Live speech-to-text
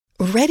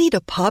Ready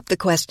to pop the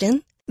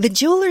question? The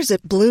jewelers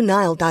at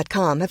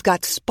BlueNile.com have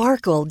got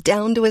sparkle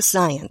down to a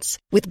science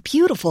with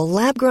beautiful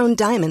lab-grown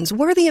diamonds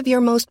worthy of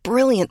your most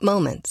brilliant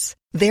moments.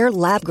 Their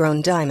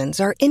lab-grown diamonds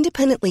are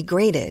independently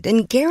graded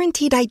and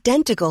guaranteed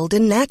identical to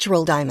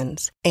natural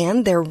diamonds,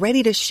 and they're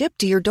ready to ship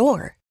to your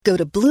door. Go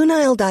to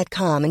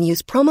BlueNile.com and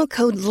use promo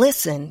code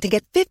LISTEN to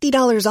get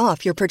 $50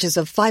 off your purchase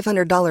of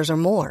 $500 or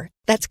more.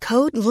 That's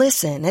code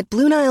LISTEN at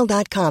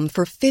BlueNile.com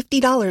for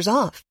 $50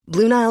 off.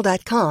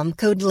 BlueNile.com,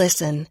 code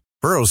LISTEN.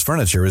 Burrow's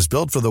furniture is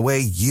built for the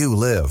way you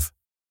live.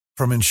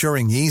 From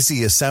ensuring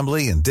easy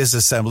assembly and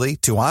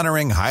disassembly to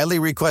honoring highly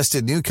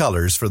requested new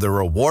colors for their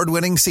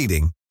award-winning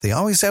seating, they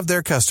always have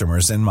their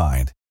customers in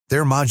mind.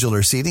 Their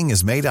modular seating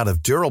is made out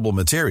of durable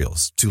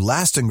materials to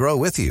last and grow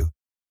with you.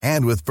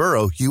 And with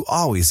Burrow, you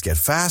always get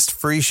fast,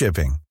 free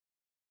shipping.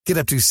 Get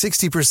up to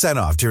 60%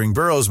 off during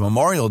Burrow's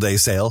Memorial Day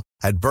sale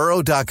at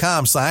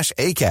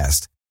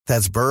burrow.com/ACAST.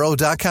 That's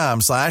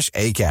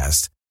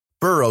burrow.com/ACAST.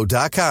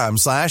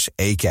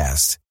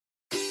 burrow.com/ACAST.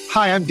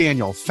 Hi, I'm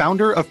Daniel,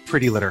 founder of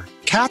Pretty Litter.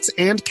 Cats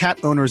and cat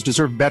owners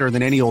deserve better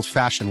than any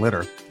old-fashioned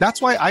litter.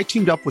 That's why I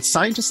teamed up with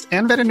scientists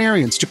and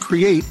veterinarians to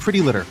create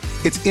Pretty Litter.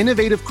 Its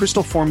innovative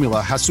crystal formula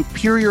has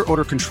superior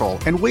odor control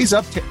and weighs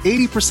up to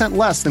 80%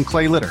 less than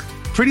clay litter.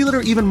 Pretty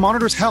Litter even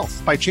monitors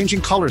health by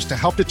changing colors to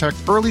help detect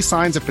early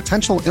signs of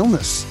potential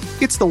illness.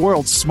 It's the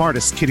world's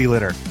smartest kitty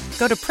litter.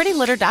 Go to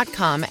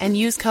prettylitter.com and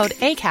use code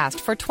ACAST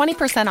for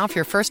 20% off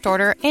your first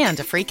order and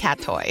a free cat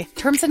toy.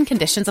 Terms and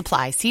conditions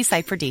apply. See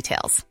site for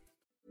details.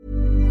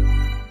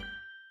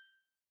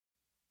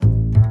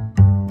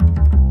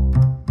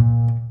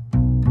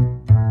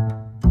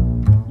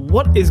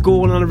 What is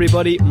going on,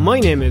 everybody? My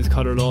name is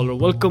Conor Lawler.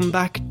 Welcome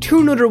back to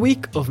another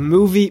week of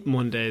Movie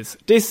Mondays.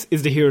 This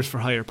is the Heroes for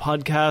Hire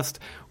podcast.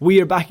 We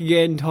are back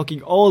again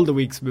talking all the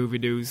week's movie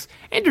news,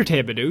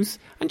 entertainment news,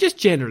 and just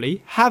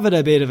generally having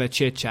a bit of a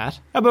chit-chat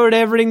about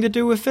everything to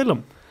do with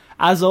film.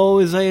 As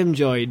always, I am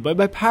joined by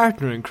my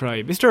partner in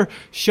crime, Mr.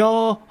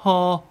 Shaw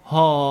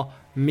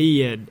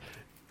Meehan.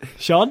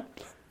 Sean?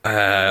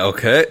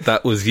 Okay,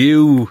 that was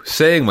you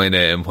saying my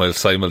name while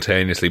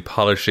simultaneously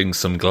polishing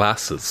some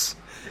glasses.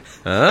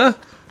 Huh?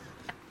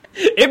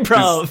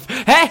 Improv.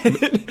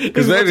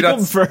 Because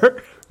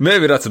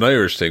maybe that's an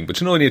Irish thing.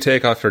 But you know, when you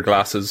take off your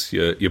glasses,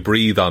 you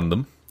breathe on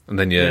them, and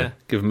then you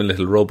give them a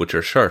little rub with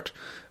your shirt.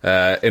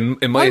 In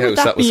my house,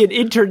 that was be an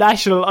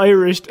international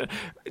Irish.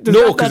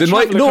 No, because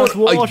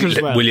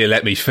will you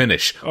let me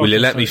finish? Okay, will you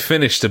let me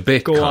finish the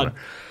bit? Go Conor? on.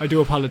 I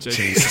do apologise.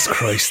 Jesus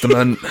Christ, the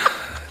man.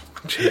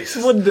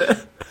 Jesus. Monday.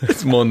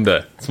 It's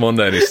Monday,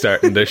 and he's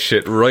starting this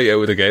shit right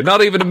out of the gate.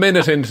 Not even a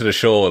minute into the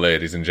show,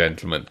 ladies and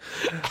gentlemen.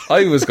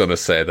 I was going to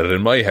say that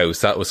in my house,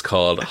 that was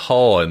called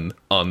hawing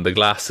on the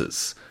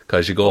glasses.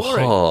 Because you go,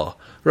 haw,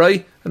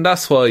 right? And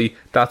that's where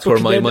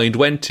my mind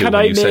went to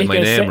when you said my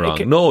name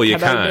wrong. No, you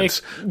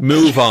can't.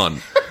 Move on.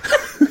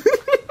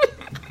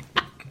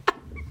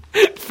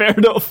 Fair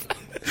enough.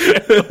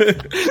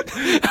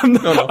 I'm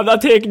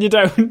not taking you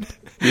down.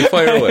 You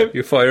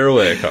fire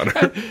away,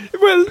 Conor.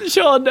 Well,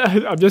 Sean,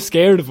 I'm just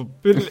scared of him.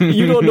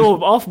 You don't know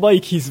him. Off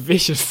mic, he's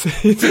vicious.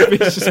 He's a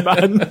vicious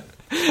man.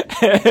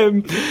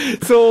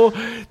 So,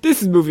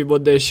 this is Movie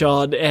Monday,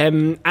 Sean.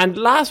 And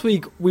last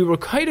week, we were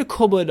kind of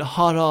coming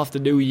hot off the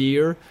new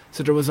year.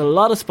 So there was a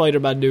lot of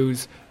Spider-Man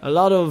news. A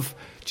lot of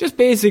just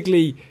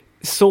basically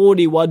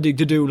Sony wanting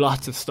to do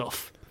lots of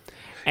stuff.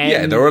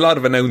 Yeah, there were a lot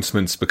of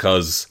announcements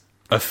because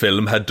a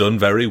film had done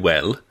very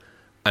well.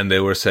 And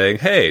they were saying,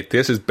 hey,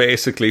 this is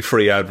basically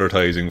free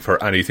advertising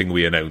for anything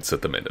we announce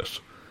at the minute.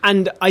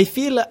 And I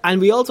feel,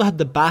 and we also had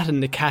the Bat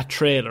and the Cat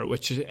trailer,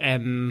 which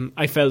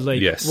I felt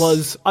like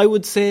was, I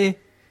would say,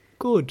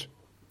 good.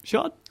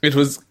 Sean? It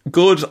was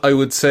good, I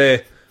would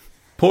say,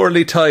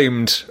 poorly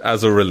timed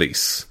as a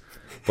release.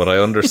 But I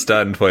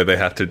understand why they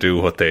had to do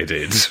what they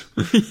did.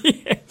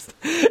 Yes.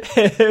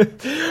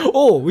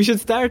 We should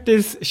start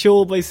this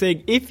show by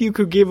saying, if you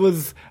could give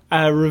us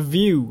a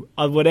review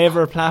on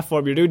whatever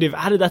platform you're doing. They've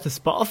added that to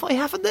Spotify,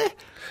 haven't they?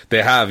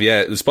 They have,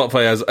 yeah.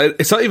 Spotify has.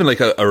 It's not even like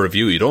a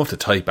review. You don't have to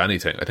type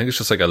anything. I think it's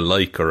just like a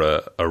like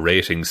or a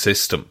rating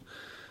system.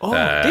 Oh,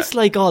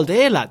 dislike all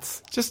day,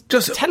 lads. Just tell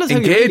us how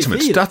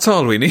engagement. You really feel. That's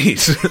all we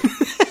need.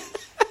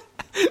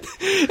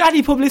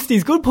 Any publicity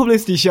is good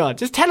publicity, Sean.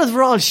 Just tell us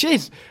we're all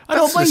shit. I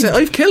don't mind.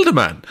 I've killed a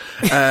man.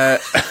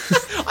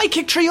 I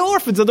kicked 3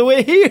 orphans on the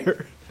way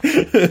here.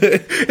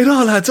 It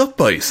all adds up,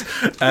 boys.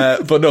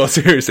 But no,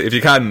 seriously, if you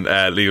can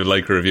leave a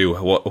like or review,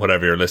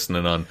 whatever you're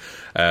listening on,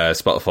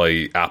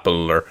 Spotify,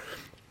 Apple, or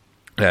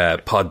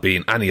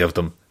Podbean, any of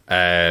them.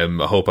 I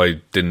hope I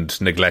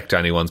didn't neglect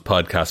anyone's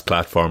podcast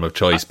platform of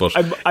choice. But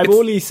I'm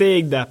only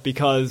saying that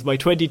because my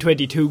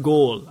 2022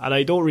 goal, and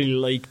I don't really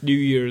like New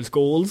Year's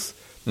goals,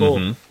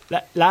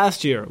 but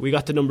last year we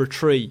got to number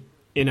 3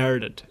 in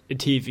Ireland in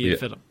TV and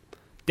film.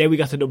 Then we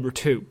got to number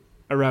 2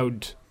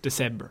 around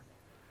December.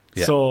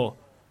 Yeah. So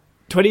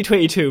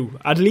 2022,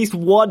 at least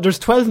one, there's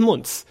 12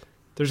 months.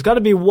 There's got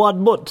to be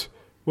 1 month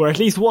where at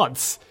least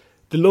once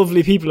the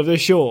lovely people of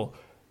this show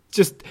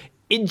just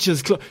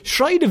inches close.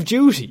 Shrine of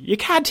Duty, you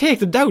can't take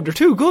them down. They're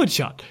too good,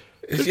 Sean.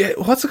 Yeah,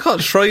 what's it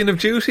called? Shrine of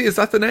Duty? Is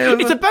that the name of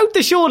it? It's about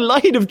the show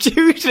Line of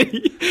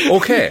Duty.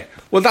 Okay,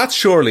 well that's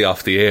surely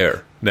off the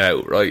air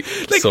now, right?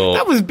 Like, so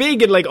that was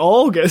big in like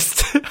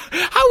August.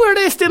 How are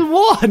they still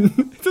one?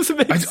 It doesn't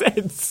make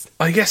sense.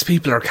 I guess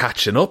people are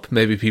catching up.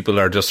 Maybe people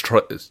are just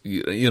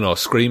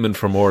screaming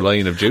for more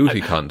Line of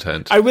Duty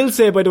content. I will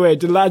say, by the way,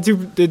 the lads who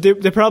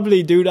they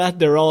probably do that.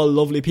 They're all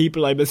lovely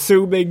people. I'm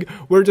assuming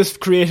we're just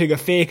creating a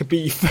fake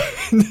beef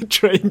to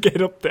try and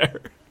get up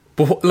there.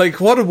 But like,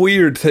 what a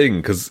weird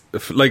thing, because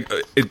like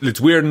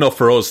it's weird enough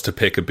for us to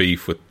pick a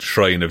beef with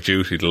Shrine of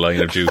Duty, the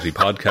Line of Duty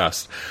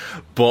podcast,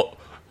 but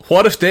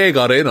what if they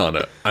got in on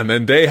it and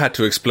then they had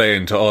to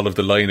explain to all of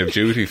the Line of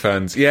Duty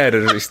fans, yeah,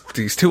 there's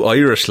these two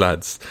Irish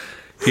lads,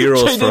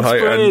 heroes for hire,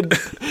 trying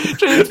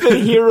to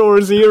explain hero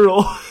or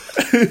zero,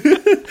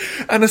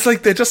 and it's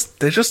like they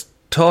just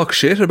talk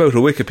shit about a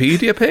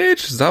Wikipedia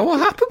page. Is that what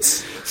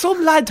happens?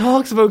 Some lad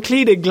talks about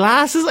cleaning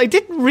glasses. I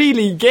didn't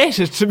really get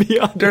it, to be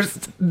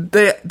honest.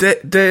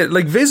 They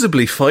like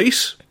visibly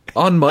fight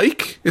on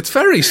mic. It's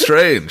very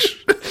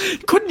strange.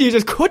 Couldn't you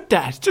just cut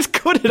that? Just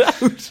cut it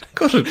out.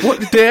 Cut it.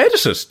 What? They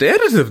edit it. They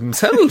edit it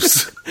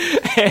themselves.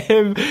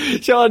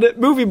 Sean,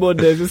 Movie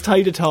Mondays is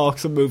time to talk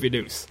some movie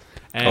news.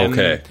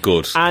 Okay,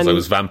 good. Because I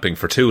was vamping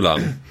for too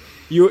long.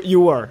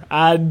 You were.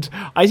 And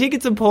I think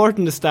it's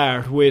important to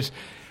start with...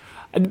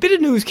 A bit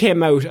of news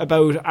came out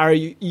about our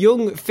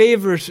young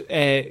favourite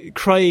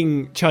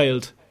crying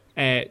child,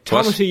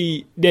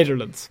 Tommy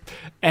Netherlands.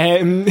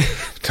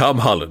 Tom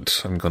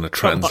Holland. I'm going to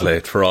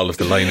translate for all of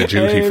the Line of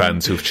Duty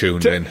fans who've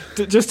tuned in.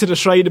 Just to the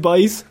Shrine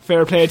Boys.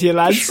 Fair play to you,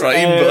 lads.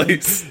 Shrine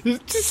Boys.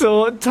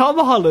 So, Tom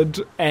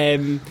Holland,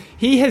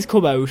 he has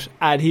come out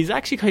and he's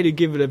actually kind of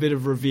given a bit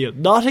of reveal.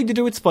 Nothing to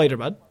do with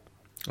Spider-Man.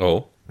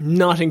 Oh.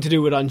 Nothing to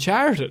do with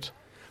Uncharted.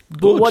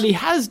 But what he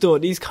has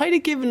done, he's kind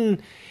of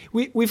given...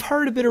 We've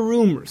heard a bit of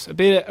rumours, a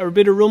bit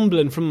of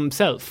rumbling from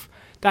himself,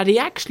 that he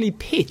actually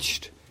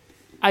pitched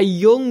a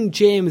young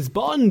James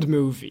Bond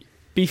movie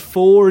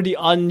before the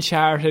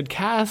Uncharted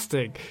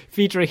casting,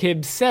 featuring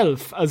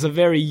himself as a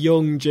very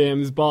young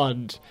James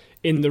Bond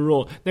in the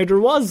role. Now,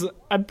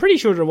 I'm pretty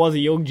sure there was a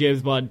young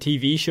James Bond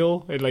TV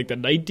show in like the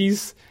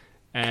 90s.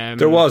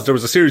 There was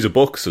a series of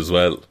books as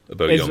well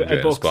about young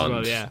James Bond.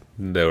 Well, yeah.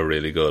 They were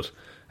really good.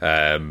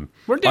 Weren't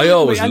they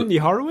by Andy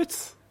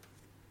Horowitz?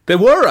 They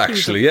were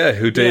actually, yeah,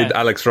 who did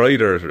Alex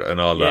Rider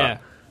and all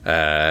that.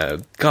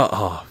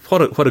 God,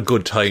 what a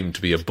good time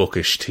to be a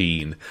bookish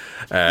teen.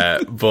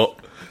 But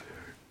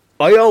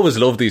I always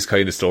love these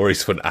kind of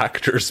stories when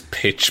actors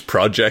pitch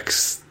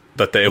projects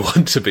that they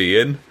want to be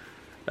in.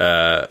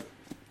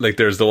 Like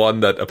there's the one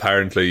that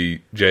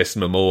apparently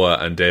Jason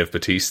Momoa and Dave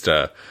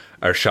Bautista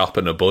are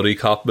shopping a buddy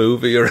cop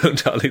movie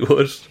around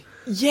Hollywood.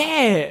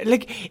 Yeah,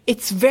 like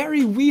it's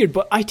very weird,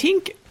 but I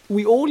think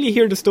we only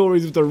hear the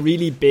stories of the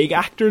really big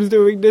actors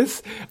doing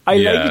this. I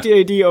like the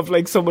idea of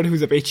like someone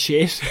who's a bit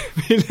shit.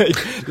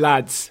 Like,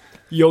 lads,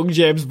 young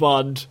James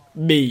Bond,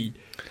 me.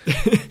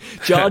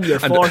 John, you're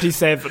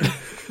 47.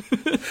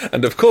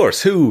 And of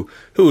course, who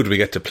would we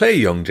get to play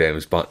young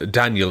James Bond?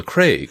 Daniel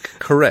Craig,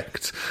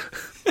 correct.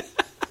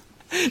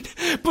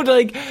 But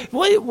like,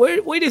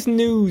 why this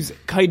news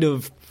kind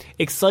of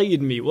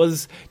excited me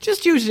was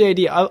just due to the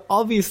idea,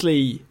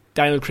 obviously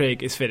Daniel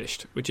Craig is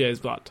finished with James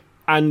Bond.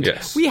 And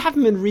we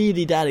haven't been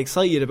really that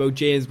excited about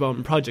James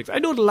Bond projects. I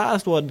know the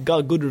last one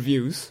got good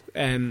reviews.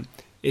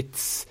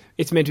 It's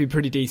meant to be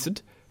pretty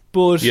decent.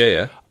 But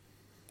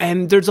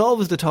there's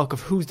always the talk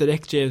of who's the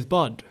next James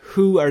Bond.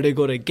 Who are they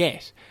going to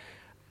get?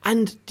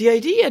 And the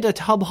idea that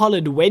Tom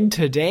Holland went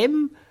to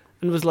them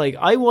and was like,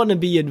 I want to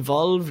be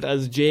involved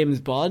as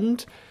James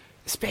Bond,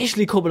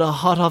 especially coming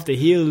hot off the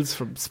heels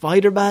from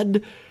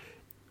Spider-Man,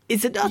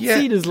 is it not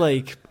seen as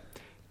like...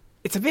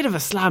 It's a bit of a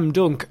slam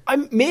dunk.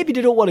 Maybe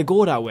they don't want to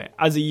go that way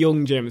as a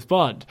young James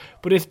Bond.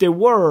 But if they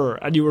were,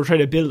 and you were trying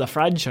to build a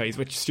franchise,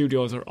 which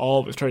studios are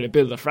always trying to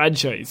build a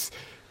franchise,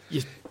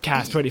 you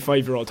cast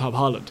 25-year-old Tom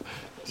Holland.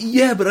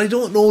 Yeah, but I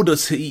don't know,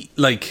 does he...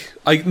 Like,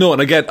 I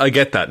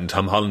get that, and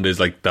Tom Holland is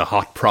like the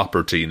hot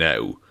property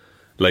now.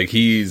 Like,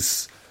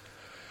 he's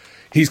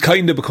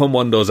kind of become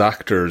one of those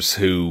actors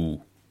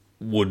who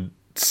would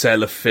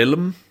sell a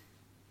film.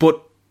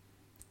 But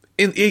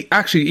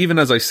actually, even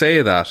as I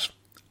say that,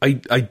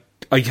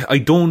 I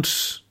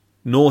don't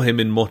know him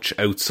in much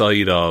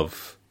outside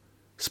of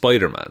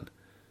Spider-Man,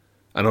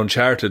 and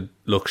Uncharted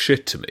looks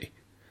shit to me.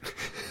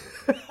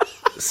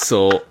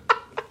 So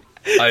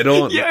I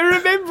don't... Yeah, I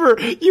remember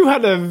you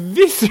had a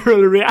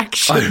visceral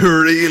reaction. I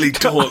really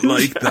don't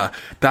like that.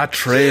 That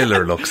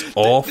trailer looks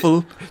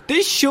awful.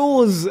 This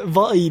show's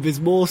vibe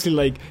is mostly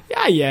like,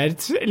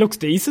 it looks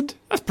decent.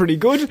 That's pretty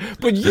good.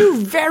 But you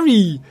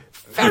very,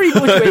 very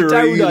much went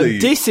down on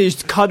this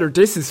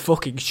is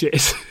fucking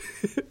shit.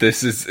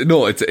 This is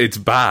it's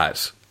bad,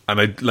 and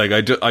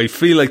I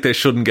feel like they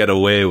shouldn't get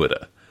away with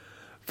it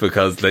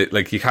because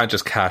you can't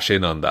just cash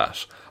in on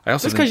that.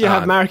 Just because you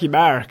have Marky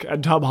Mark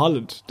and Tom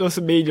Holland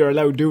doesn't mean you're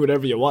allowed to do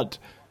whatever you want.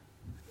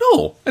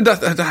 No, and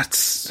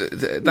that's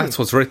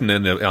what's written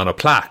on a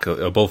plaque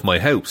above my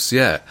house.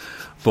 Yeah,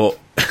 but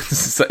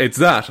it's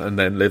that, and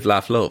then live,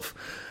 laugh, love.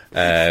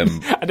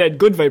 And then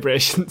good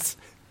vibrations.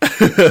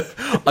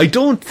 I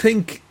don't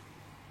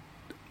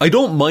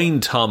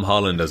mind Tom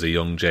Holland as a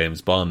young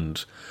James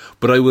Bond,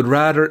 but I would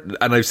rather,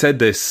 and I've said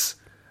this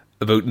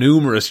about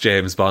numerous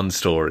James Bond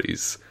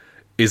stories,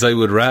 is I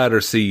would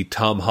rather see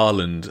Tom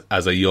Holland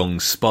as a young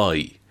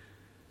spy.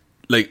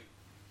 Like,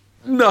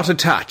 not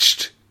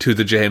attached to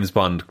the James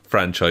Bond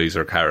franchise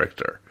or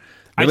character.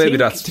 Now, I think,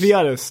 to be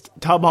honest,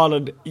 Tom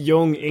Holland,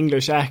 young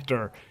English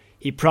actor,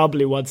 he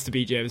probably wants to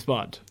be James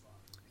Bond.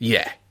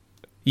 Yeah,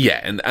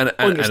 and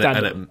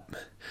understandable.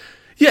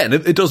 And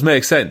it does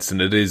make sense,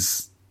 and it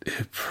is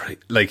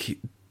like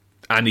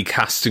any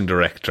casting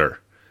director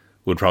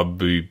would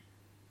probably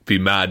be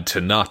mad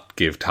to not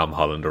give Tom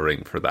Holland a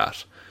ring for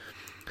that.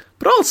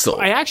 But also,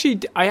 I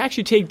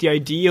actually think the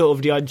idea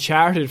of the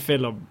Uncharted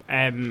film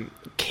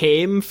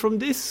came from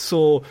this.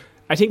 So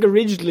I think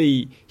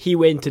originally he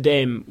went to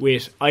them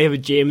with, I have a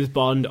James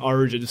Bond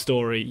origin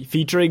story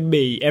featuring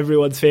me,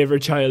 everyone's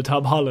favourite child,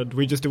 Tom Holland.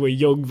 We just do a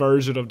young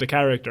version of the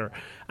character.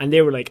 And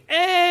they were like,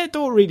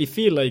 don't really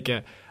feel like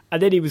it.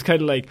 And then he was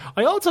kind of like,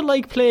 I also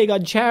like playing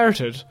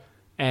Uncharted.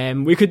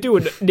 We could do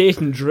a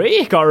Nathan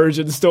Drake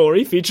origin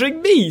story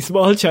featuring me,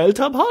 small child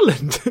Tom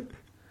Holland.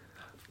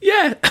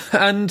 Yeah,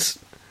 and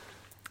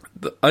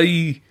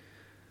I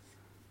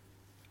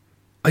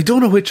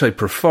don't know which I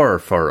prefer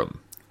for him,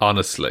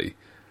 honestly.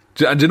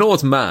 And you know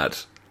what's mad?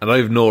 And I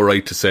have no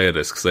right to say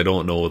this because I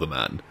don't know the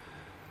man.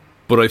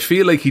 But I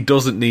feel like he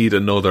doesn't need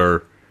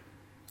another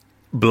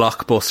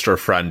blockbuster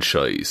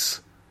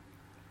franchise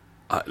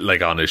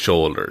like on his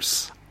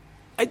shoulders.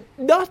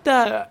 Not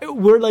that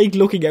we're like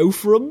looking out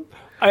for him.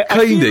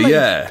 Kinda,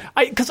 yeah.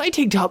 Because I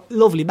think Tom,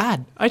 lovely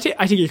man. I think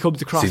he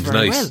comes across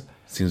very well.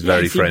 Seems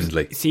very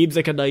friendly. Seems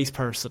like a nice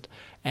person.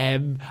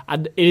 And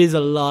it is a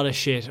lot of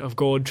shit of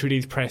going through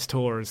these press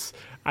tours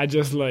and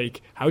just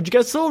like, how'd you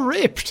get so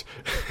ripped?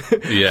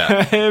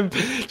 Yeah.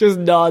 Just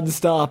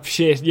non-stop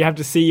shit. You have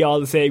to see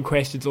all the same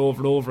questions over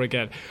and over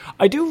again.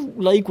 I do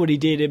like what he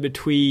did in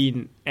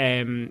between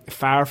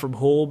Far From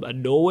Home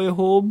and No Way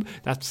Home.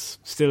 That's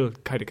still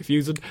kind of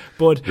confusing.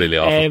 But really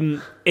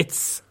awful.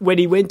 It's when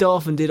he went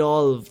off and did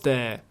all of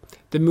the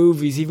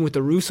movies, even with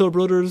the Russo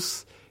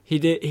brothers. He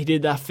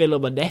did that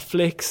film on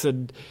Netflix,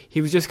 and he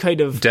was just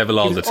kind of Devil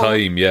All the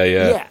Time, yeah.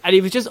 Yeah, and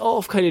he was just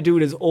off kind of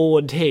doing his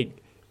own thing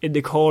in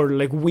the corner,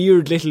 like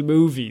weird little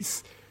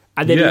movies.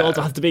 And then he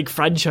also has the big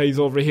franchise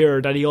over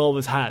here that he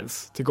always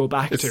has to go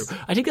back to.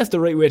 I think that's the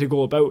right way to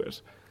go about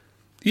it.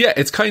 Yeah,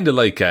 it's kind of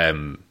like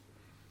Rob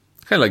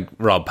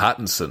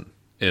Pattinson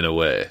in a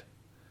way.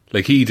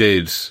 Like he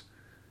did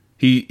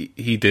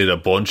a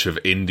bunch of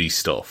indie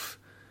stuff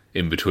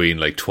in between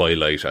like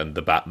Twilight and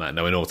the Batman.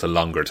 Now I know it's a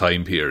longer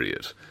time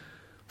period,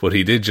 but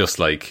he did just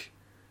like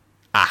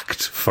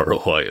act for a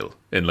while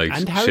in like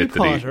and shit Harry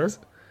Potter.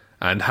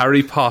 And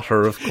Harry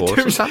Potter, of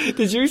course.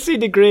 Did you see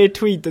the great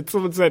tweet that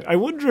someone said, I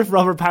wonder if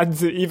Robert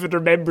Pattinson even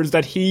remembers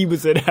that he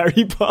was in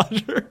Harry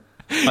Potter?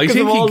 Because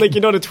of all, the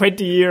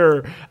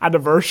 20-year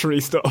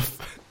anniversary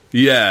stuff.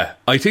 Yeah,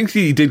 I think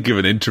he did give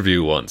an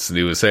interview once, and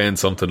he was saying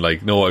something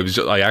like, no,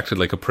 I acted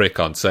like a prick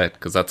on set,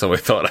 because that's how I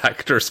thought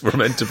actors were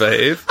meant to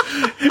behave.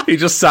 He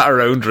just sat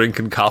around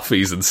drinking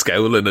coffees and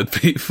scowling at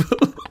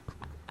people.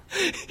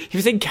 He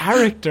was in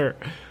character.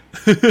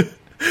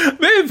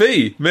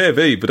 Maybe,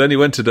 but then he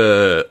went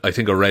to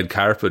a red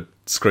carpet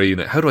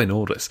screening. How do I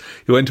know this?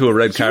 He went to a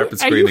red carpet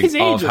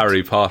screening of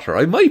Harry Potter.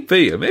 I might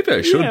be. Maybe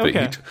I should be. Do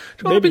you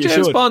want to be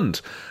James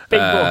Bond? Big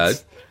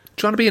bucks.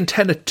 Do you want to be in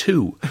Tenet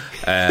 2?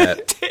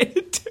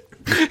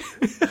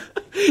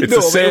 It's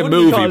the same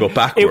movie, but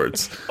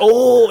backwards.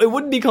 It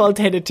wouldn't be called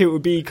Tenet 2. It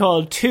would be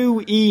called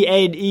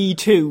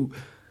 2ENE2.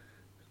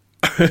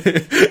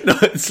 No,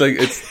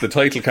 it's the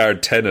title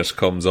card Tenet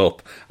comes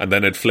up and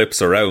then it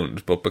flips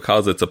around, but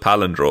because it's a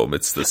palindrome,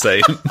 it's the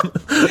same.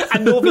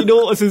 And nobody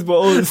notices but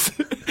us.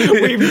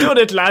 We've done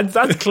it, lads.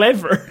 That's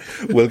clever.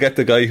 We'll get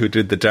the guy who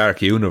did the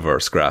Dark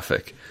Universe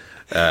graphic.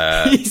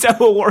 He's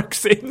out of work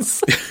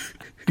since.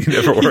 He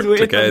never worked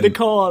He's again. On the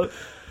call.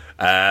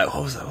 What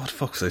was that? What the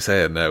fuck was I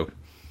saying now?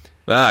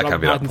 I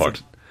can't be that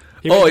important.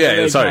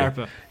 Sorry.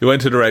 Carpet. He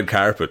went to the red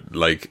carpet.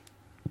 Like,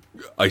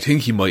 I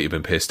think he might have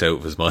been pissed out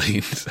of his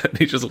mind, and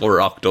he just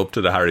rocked up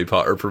to the Harry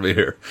Potter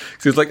premiere.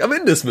 He was like, "I'm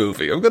in this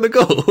movie. I'm going to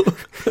go."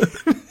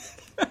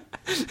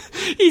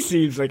 He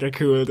seems like a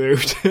cool dude.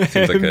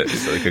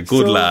 Seems like a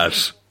good lad.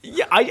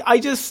 Yeah, I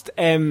just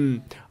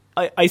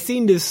I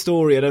seen this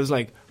story and I was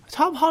like,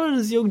 Tom Holland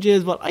is young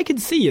James Bond. I can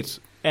see it.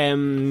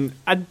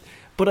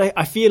 But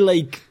I feel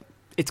like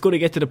it's going to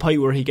get to the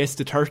point where he gets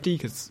to 30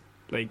 because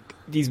like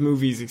these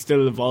movies are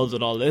still involved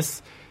in all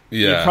this.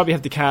 Yeah, you probably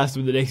have to cast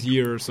him in the next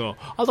year or so.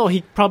 Although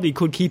he probably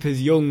could keep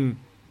his young,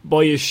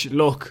 boyish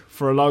look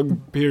for a long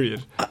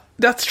period.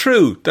 That's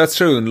true. But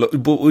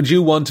would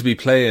you want to be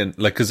playing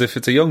like? Because if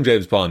it's a young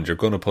James Bond, you're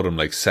going to put him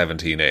like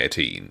 17,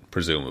 18,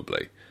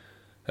 presumably.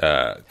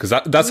 Because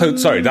that's how.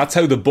 Sorry, that's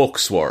how the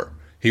books were.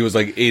 He was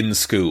like in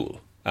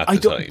school at the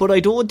time. But I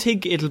don't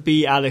think it'll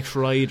be Alex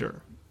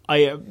Rider.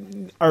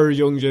 Or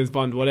young James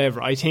Bond,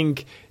 whatever. I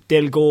think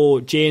they'll go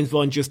James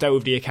Bond just out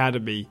of the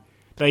academy.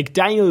 Like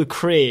Daniel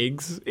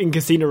Craig's in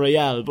Casino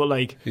Royale, but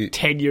like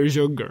 10 years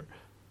younger.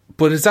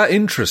 But is that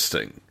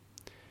interesting?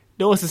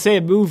 No, it's the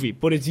same movie,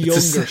 but it's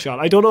younger, Sean.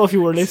 I don't know if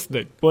you were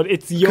listening, but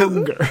it's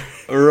younger.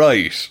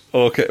 Right.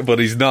 Okay, but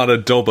he's not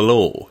a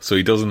 00, so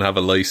he doesn't have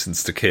a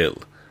license to kill.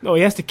 No,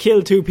 he has to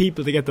kill 2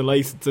 people to get the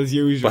license, as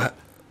usual.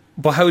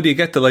 But how do you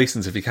get the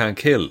license if you can't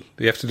kill?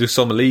 You have to do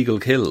some illegal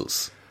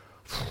kills.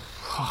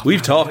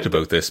 We've talked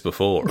about this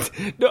before.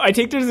 No, I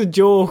think there's a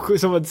joke.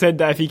 Someone said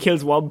that if he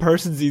kills one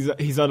person,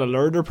 he's on a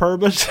learner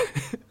permit.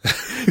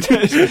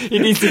 He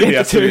needs to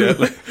get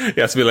the 2.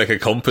 He has to be like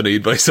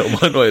accompanied by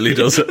someone while he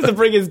does it. To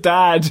bring his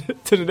dad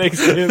to the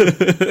next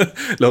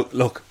game.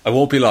 Look, I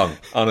won't be long.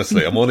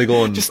 Honestly, I'm only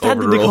going just stand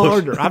over in the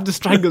road. corner. I have to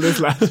strangle this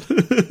lad.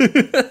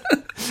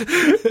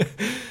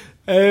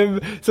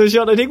 So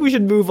Sean, I think we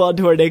should move on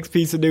to our next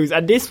piece of news,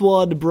 and this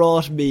one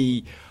brought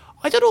me,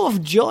 I don't know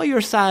if joy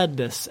or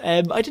sadness.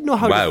 I didn't know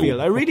how to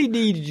feel. I really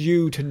needed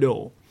you to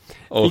know.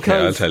 Okay,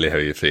 I'll tell you how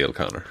you feel,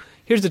 Connor.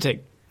 Here's the thing.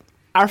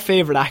 Our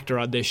favourite actor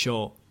on this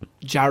show,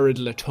 Jared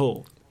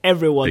Leto,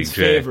 everyone's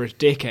favourite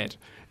dickhead.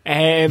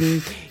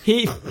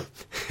 He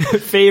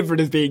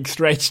favourite is being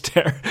stretched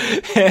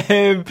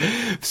there.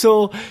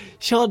 So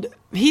Sean,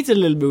 he's in a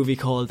little movie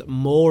called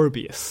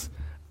Morbius.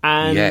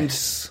 And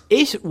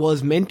it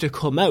was meant to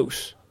come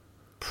out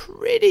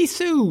pretty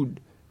soon.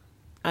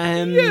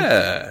 Wasn't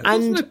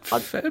it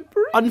February?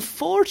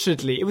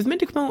 Unfortunately, it was meant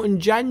to come out in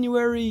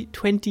January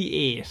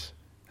 28th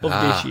of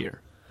this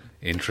year.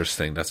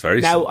 Interesting, that's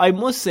very Now, soon. I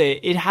must say,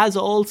 it has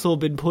also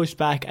been pushed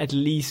back at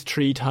least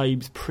 3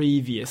 times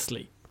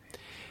previously.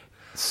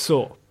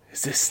 So...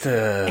 Is this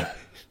the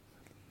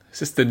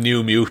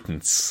New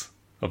Mutants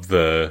of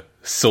the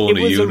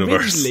Sony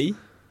universe?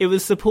 It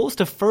was supposed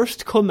to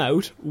first come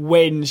out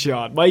when,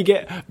 Sean?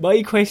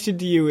 My question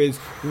to you is,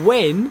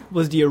 when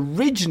was the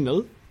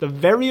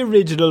very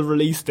original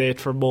release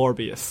date for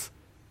Morbius?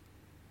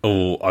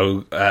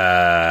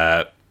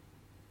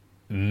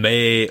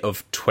 May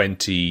of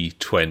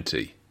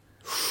 2020.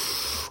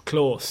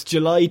 Close.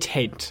 July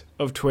 10th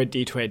of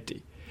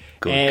 2020.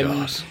 Good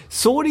God.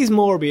 Sony's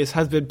Morbius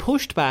has been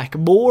pushed back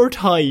more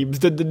times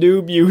than the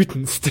New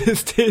Mutants,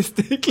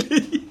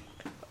 statistically.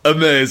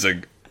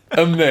 Amazing.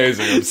 I'm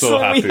so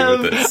happy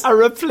with this. A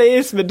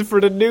replacement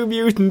for the New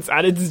Mutants,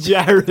 and it's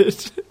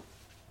Jared.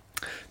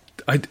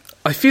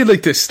 I feel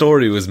like this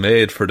story was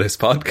made for this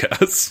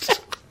podcast.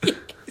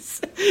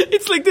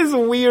 It's like this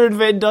weird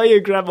Venn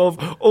diagram of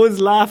us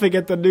laughing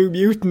at the New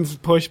Mutants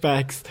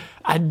pushbacks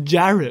and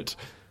Jared.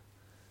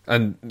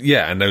 And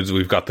now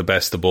we've got the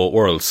best of both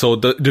worlds. So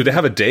do they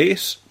have a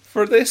date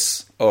for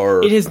this?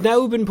 Or it has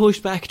now been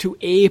pushed back to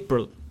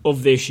April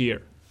of this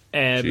year.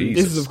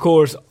 This is, of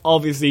course,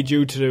 obviously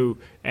due to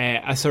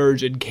a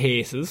surge in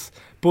cases.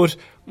 But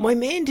my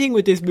main thing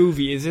with this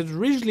movie is it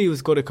originally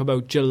was going to come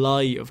out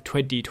July of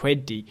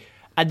 2020,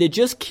 and they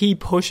just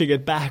keep pushing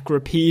it back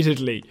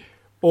repeatedly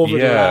over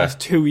the last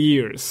 2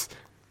 years.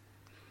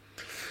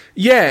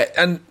 Yeah,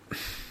 and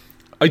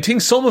I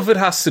think some of it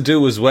has to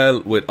do as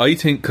well with,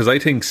 because I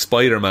think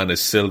Spider-Man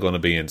is still going to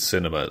be in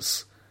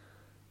cinemas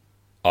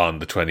on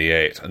the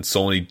 28th, and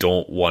Sony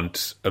don't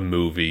want a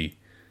movie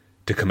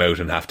to come out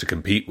and have to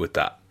compete with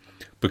that.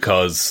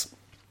 Because,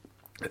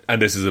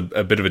 and this is a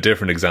bit of a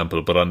different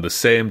example, but on the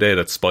same day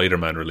that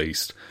Spider-Man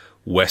released,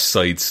 West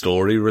Side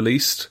Story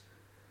released,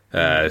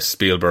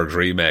 Spielberg's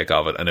remake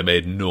of it, and it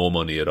made no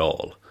money at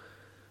all.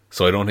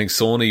 So I don't think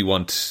Sony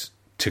want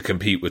to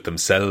compete with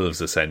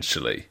themselves,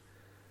 essentially.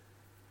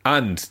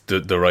 And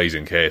the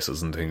rising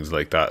cases and things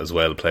like that as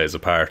well plays a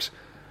part.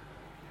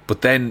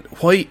 But then,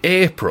 why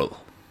April?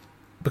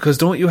 Because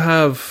don't we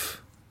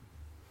have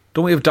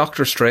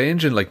Doctor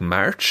Strange in like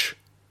March?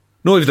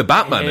 No, you have the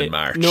Batman in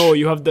March. No,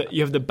 you have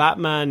the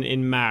Batman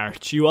in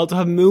March. You also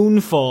have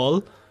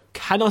Moonfall.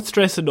 Cannot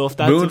stress enough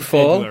that's in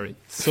February.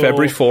 So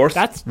February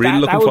 4th. Really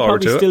looking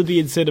forward to it. That will probably still be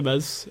in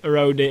cinemas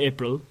around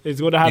April. It's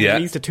going to have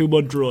at least a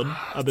 2-month run,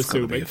 I'm assuming. It's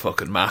going to be a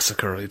fucking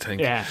massacre, I think.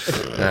 Yeah.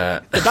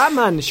 The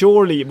Batman,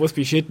 surely it must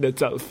be shitting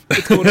itself.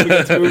 It's going to be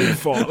its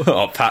Moonfall.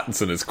 Oh,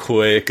 Pattinson is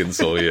quaking,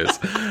 so he is.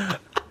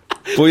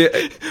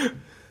 But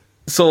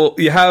so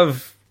you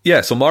have...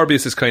 Yeah, so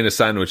Morbius is kind of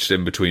sandwiched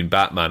in between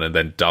Batman and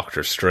then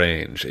Doctor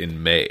Strange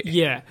in May.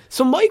 Yeah.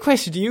 So my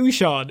question to you,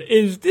 Sean,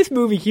 is this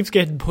movie keeps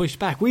getting pushed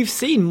back. We've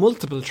seen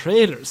multiple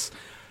trailers.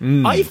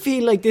 I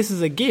feel like this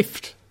is a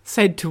gift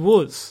sent to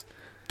us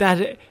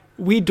that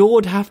we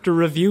don't have to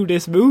review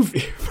this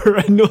movie for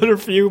another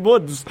few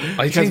months.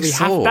 I think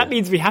so. That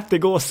means we have to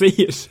go see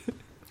it.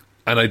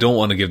 And I don't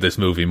want to give this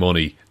movie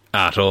money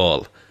at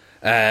all.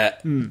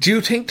 Do you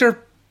think they're...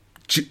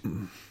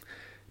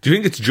 Do you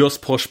think it's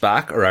just pushed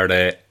back, or are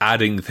they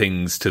adding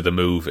things to the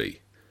movie?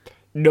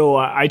 No,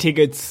 I think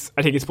it's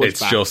pushed back.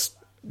 It's just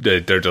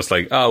they're just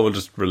like, we'll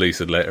just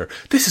release it later.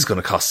 This is going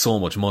to cost so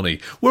much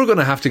money. We're going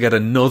to have to get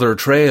another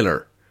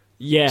trailer.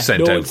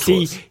 Sent out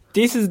to us.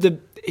 This is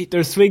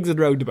there's swings and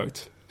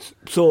roundabouts.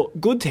 So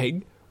good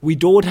thing we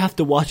don't have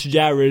to watch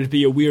Jared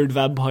be a weird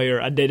vampire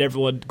and then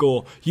everyone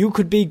go, you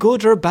could be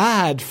good or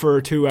bad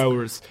for 2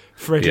 hours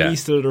for at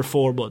least another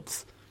 4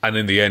 months. And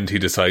in the end, he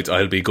decides,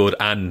 I'll be good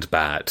and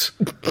bad.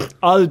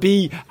 I'll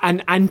be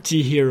an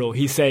anti-hero,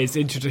 he says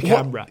into the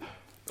camera.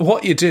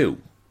 What you do,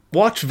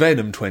 watch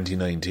Venom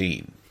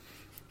 2019,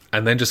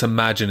 and then just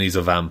imagine he's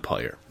a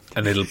vampire.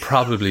 And it'll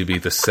probably be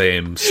the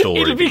same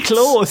story. It'll be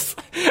close.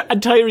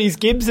 And Tyrese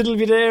Gibson will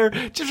be there.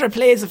 Just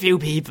replace a few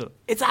people.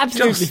 It's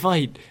absolutely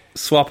fine.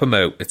 Swap him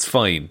out. It's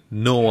fine.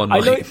 No one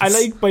minds. I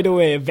like, by the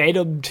way,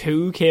 Venom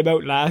 2 came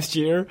out last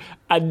year,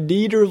 and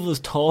neither of us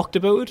talked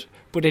about it,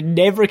 but it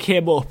never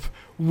came up.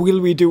 Will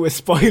we do a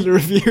spoiler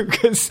review?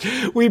 Because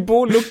we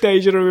both looked at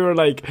each other and we were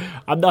like,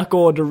 I'm not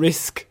going to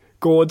risk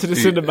going to the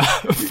cinema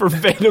for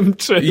Venom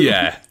 2.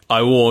 Yeah,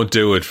 I won't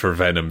do it for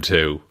Venom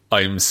 2.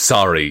 I'm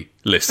sorry,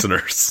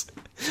 listeners.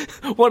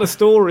 What a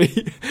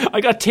story. I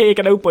got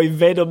taken out by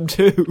Venom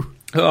 2.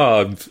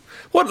 Oh,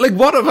 what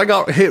if I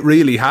got hit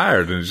really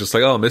hard and it's just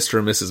like, oh, Mr.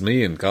 and Mrs.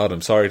 Meehan, God,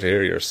 I'm sorry to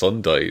hear your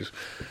son died.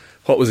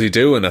 What was he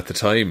doing at the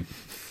time?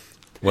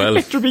 Well,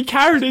 Mr. B.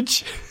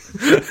 Carnage.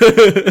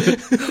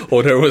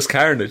 Oh, there was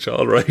carnage,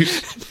 all right.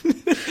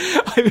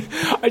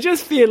 I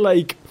just feel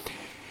like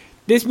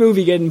this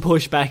movie getting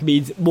pushed back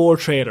means more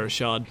trailers,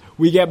 Sean.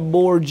 We get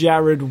more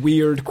Jared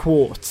weird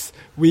quotes.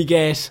 We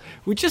just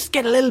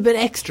get a little bit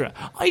extra.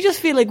 I just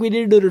feel like we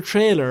need another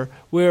trailer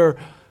where,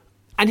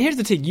 and here's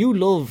the thing, you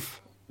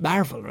love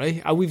Marvel,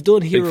 right? And we've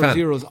done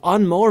Heroes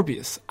on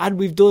Morbius, and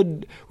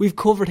we've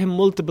covered him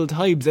multiple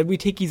times, and we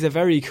think he's a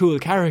very cool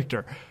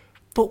character.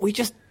 But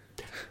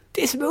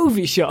this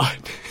movie, Sean,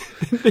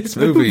 this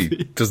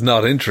movie does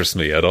not interest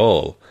me at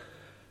all.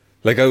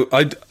 Like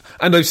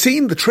I've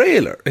seen the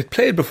trailer. It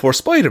played before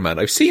Spider-Man.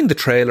 I've seen the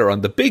trailer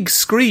on the big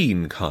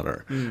screen,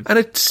 Connor, and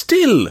I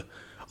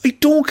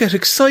don't get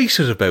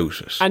excited about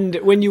it. And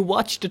when you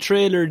watched the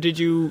trailer, did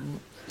you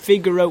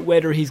figure out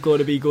whether he's going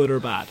to be good or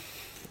bad?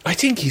 I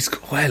think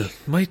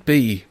might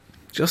be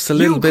just a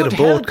little bit of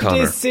both, Connor.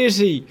 You could help this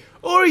city,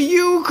 or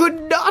you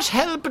could not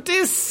help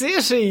this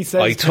city,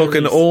 says I took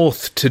an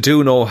oath to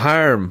do no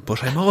harm,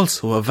 but I'm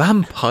also a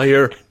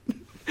vampire.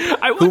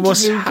 I want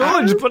to do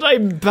good, but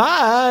I'm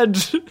bad.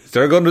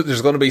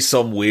 There's going to be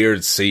some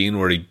weird scene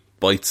where he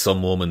bites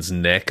some woman's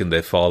neck and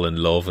they fall in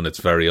love and it's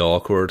very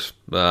awkward.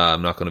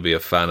 I'm not going to be a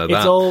fan of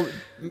that.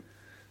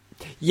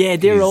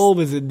 They're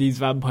always in these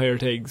vampire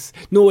things.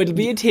 No, it'll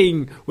be a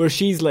thing where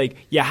she's like,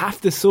 you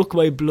have to suck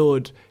my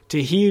blood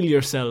to heal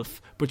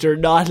yourself, but you're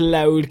not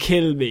allowed to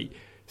kill me.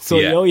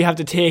 So you have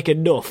to take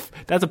enough.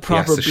 That's a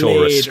proper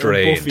Blade or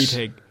Buffy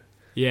thing.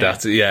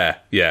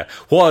 Yeah.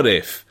 What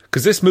if?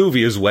 Because this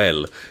movie as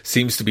well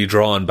seems to be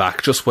drawn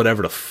back just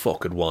whatever the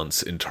fuck it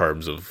wants in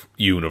terms of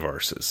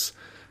universes.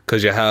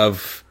 Because you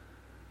have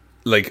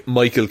like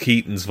Michael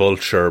Keaton's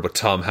Vulture, but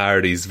Tom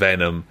Hardy's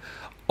Venom,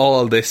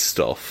 all this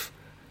stuff.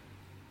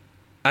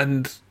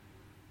 And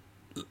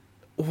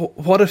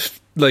what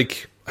if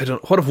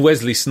what if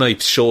Wesley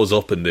Snipes shows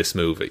up in this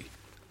movie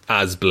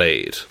as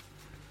Blade?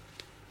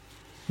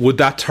 Would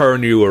that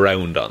turn you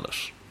around on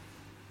it?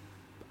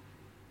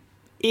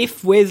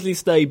 If Wesley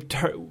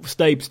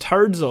Snipes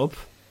turns up,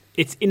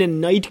 it's in a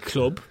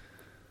nightclub,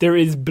 there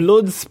is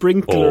blood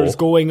sprinklers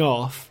going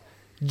off,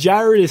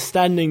 Jared is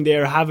standing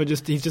there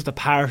he's just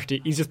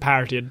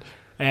partying.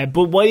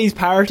 But while he's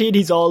partying,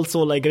 he's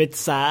also like a bit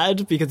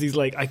sad because he's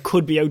like, I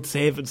could be out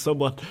saving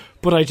someone,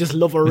 but I just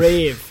love a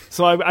rave.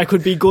 So I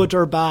could be good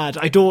or bad.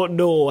 I don't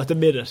know at the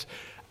minute.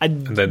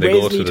 And then they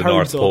go to the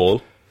North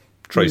Pole,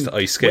 tries to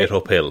ice skate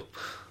uphill.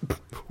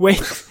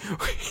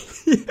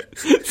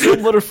 Some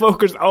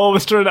motherfuckers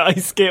always trying to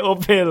ice skate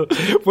uphill.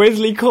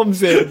 Wesley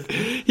comes in,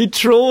 he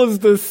throws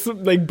this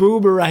like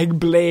boomerang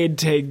blade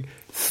thing,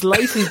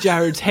 slices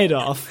Jared's head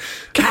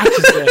off, catches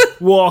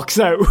it, walks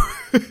out.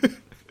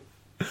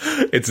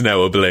 It's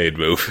now a Blade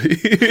movie.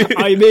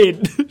 I'm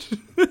in.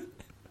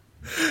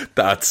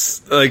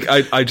 That's like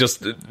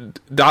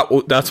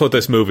that's what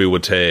this movie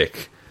would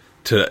take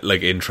to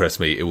like interest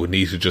me. It would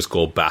need to just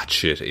go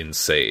batshit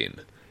insane.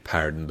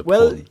 Pardon the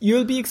pun.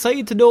 You'll be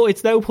excited to know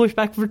it's now pushed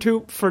back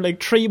for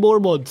like 3 more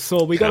months,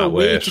 so we gotta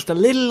wait just a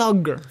little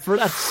longer for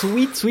that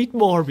sweet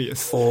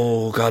Morbius.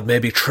 Oh god,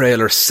 maybe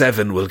trailer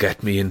 7 will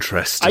get me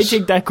interested. I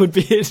think that could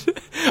be it.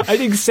 I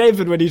think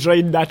 7, when he's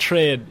riding that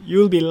train,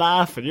 you'll be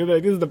laughing. You'll be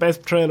like, this is the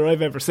best trailer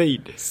I've ever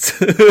seen. It's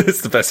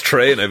the best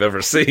train I've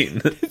ever seen.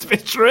 It's the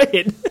best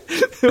train.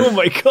 Oh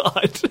my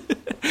god.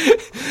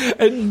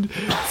 And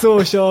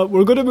so Sean,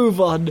 we're gonna move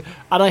on,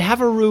 and I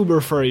have a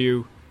rumour for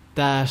you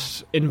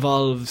that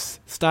involves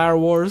Star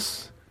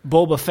Wars,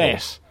 Boba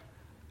Fett,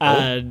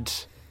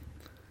 and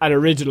an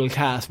original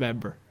cast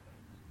member.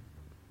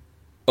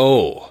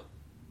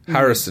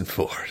 Harrison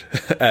Ford.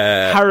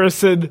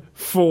 Harrison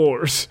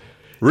Ford.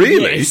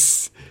 Really?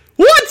 Yes.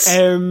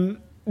 What?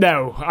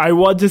 Now, I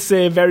want to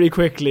say very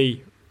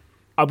quickly,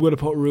 I'm going to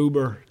put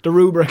rumour. The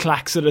rumour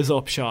klaxon is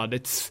up, Sean.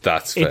 That's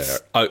fair.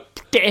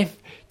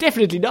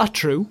 Definitely not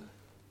true,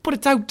 but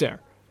it's out there.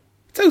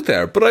 It's out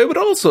there, but I would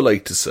also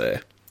like to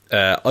say,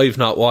 I've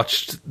not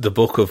watched the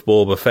book of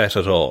Boba Fett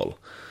at all.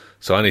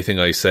 So anything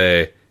I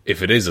say,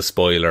 if it is a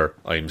spoiler,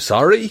 I'm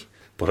sorry,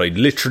 but I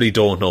literally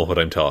don't know what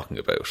I'm talking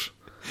about.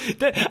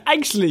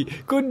 Actually,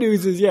 good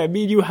news is,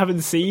 me and you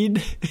haven't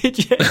seen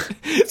it yet,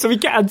 so we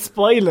can't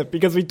spoil it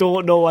because we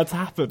don't know what's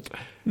happened.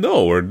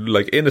 No, we're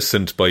like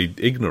innocent by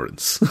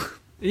ignorance.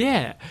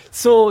 Yeah.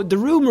 So the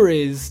rumour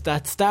is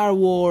that Star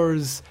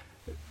Wars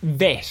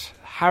vet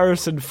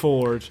Harrison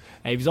Ford,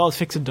 he was always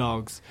fixing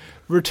dogs,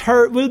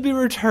 will be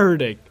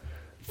returning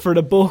for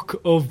the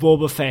book of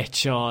Boba Fett,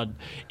 Sean,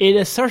 in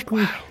a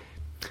certain,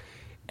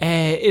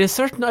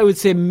 I would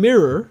say,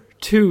 mirror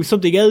to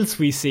something else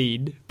we've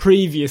seen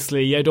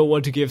previously. I don't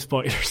want to give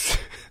spoilers.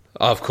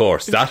 Of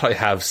course, that I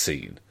have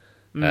seen.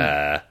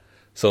 Because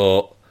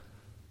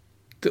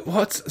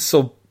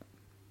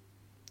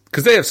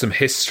they have some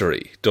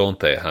history, don't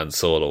they, Han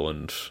Solo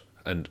and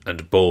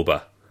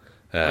Boba?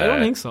 I don't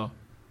think so.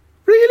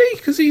 Really?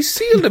 Because he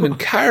sealed him in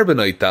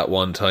carbonite that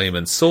one time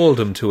and sold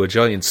him to a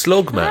giant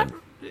slug man.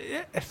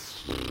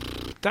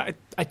 I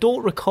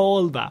don't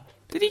recall that.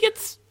 Did he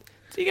get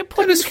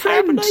put in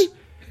carbonite?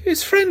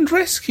 His friend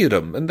rescued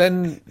him, and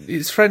then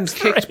his friend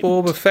kicked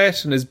Boba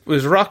Fett, and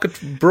his rocket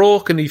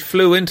broke, and he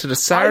flew into the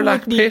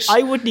Sarlacc pit.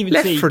 I wouldn't even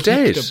left say for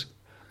dead. Him.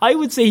 I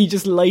would say he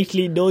just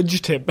lightly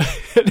nudged him.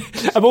 And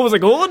Boba was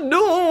like, "Oh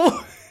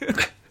no!"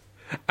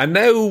 And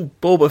now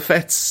Boba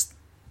Fett's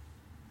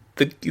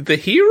the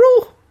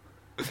hero,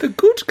 the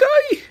good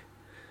guy.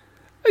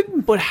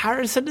 But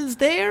Harrison is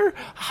there?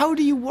 How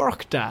do you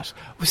work that?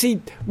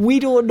 See, we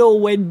don't know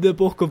when the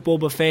book of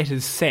Boba Fett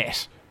is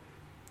set.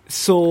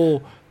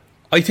 So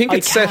I think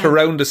it's set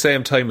around the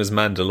same time as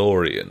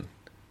Mandalorian.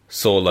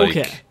 So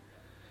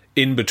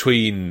in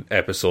between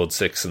episode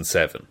 6 and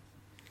 7.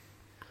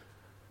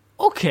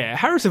 Okay,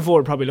 Harrison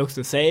Ford probably looks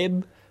the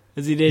same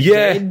as he did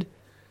then.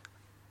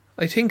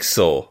 I think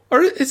so.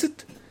 Or is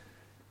it?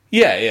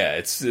 Yeah,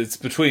 it's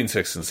between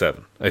 6 and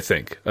 7, I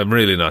think. I'm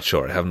really not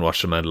sure. I haven't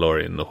watched The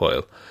Mandalorian in a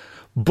while.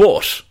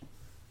 But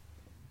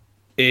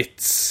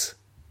it's...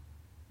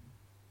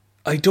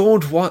 I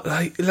don't want...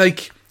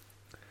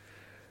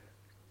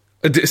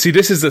 See,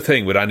 this is the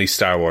thing with any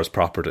Star Wars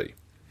property,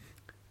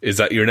 is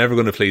that you're never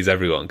going to please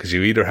everyone, because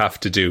you either have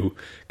to do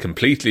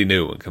completely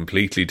new and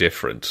completely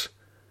different,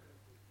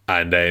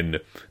 and then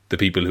the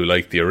people who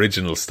like the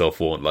original stuff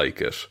won't like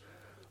it,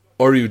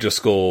 or you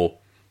just go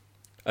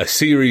a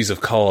series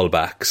of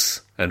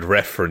callbacks and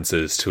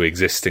references to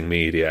existing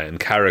media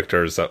and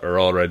characters that are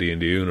already in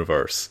the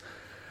universe,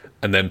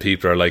 and then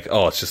people are like,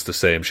 oh, it's just the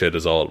same shit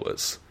as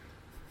always.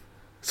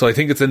 So I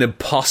think it's an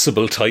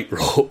impossible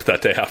tightrope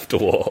that they have to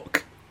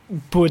walk.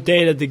 But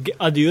then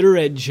on the other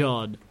end,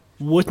 Sean,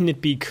 wouldn't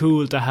it be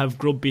cool to have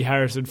grumpy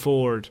Harrison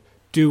Ford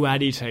do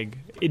anything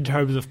in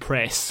terms of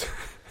press?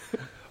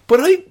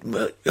 But I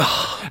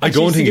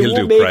don't think he'll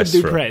do press.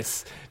 Him do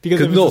press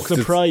because it was a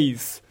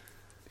surprise.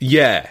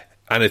 Yeah,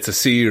 and it's a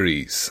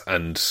series,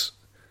 and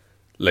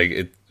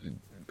I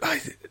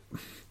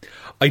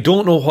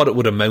don't know what it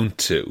would amount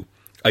to.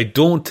 I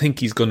don't think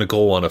he's going to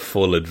go on a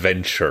full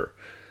adventure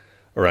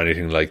or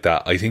anything like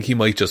that. I think he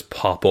might just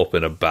pop up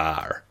in a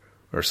bar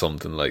or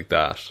something like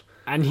that.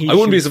 And he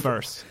shoots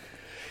first.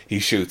 He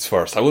shoots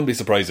first. I wouldn't be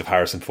surprised if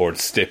Harrison Ford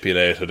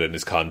stipulated in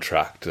his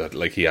contract that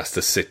he has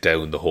to sit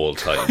down the whole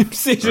time. I'm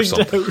sitting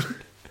down.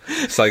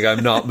 It's like,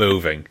 I'm not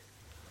moving.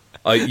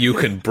 You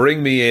can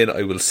bring me in,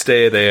 I will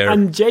stay there.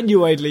 And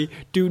genuinely,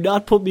 do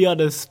not put me on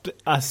a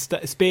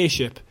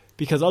spaceship,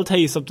 because I'll tell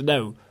you something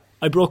now.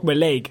 I broke my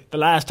leg the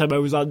last time I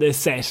was on this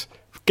set,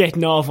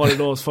 getting off one of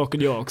those fucking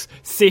yokes.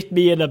 Sit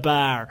me in a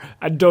bar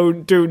and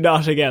don't do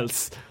nothing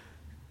else.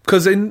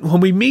 Because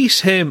when we meet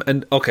him,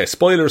 and okay,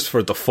 spoilers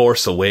for The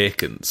Force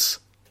Awakens,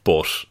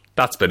 but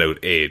that's been out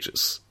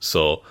ages.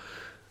 So,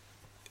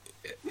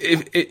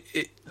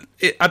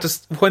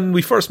 when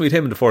we first meet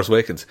him in The Force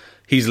Awakens,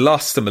 he's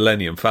lost the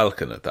Millennium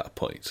Falcon at that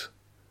point.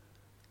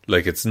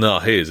 It's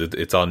not his;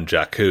 it's on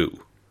Jakku.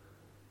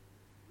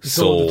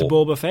 So to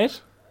Boba Fett?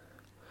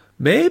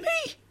 Maybe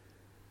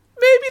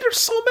there's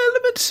some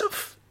elements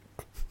of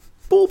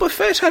Boba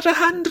Fett had a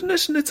hand in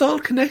it, and it's all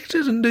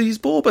connected, and he's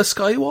Boba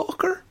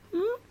Skywalker.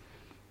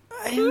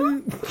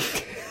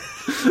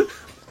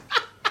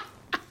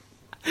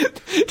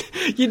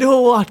 You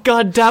know what?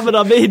 God damn it,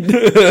 I'm in.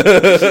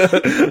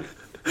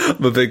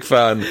 I'm a big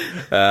fan.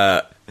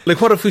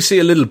 What if we see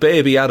a little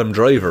baby Adam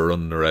Driver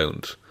running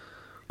around?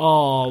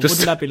 Oh, just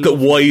wouldn't that be the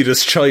lovely?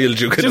 widest child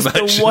you can just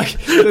imagine.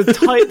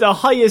 The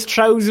highest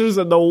trousers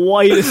and the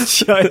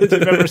widest child you've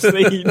ever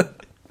seen.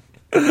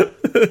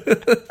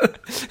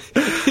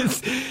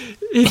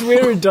 He's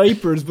wearing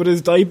diapers, but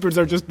his diapers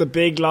are just the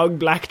big, long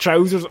black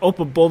trousers up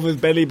above his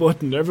belly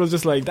button. Everyone's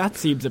just like, that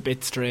seems a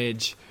bit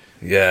strange.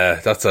 Yeah,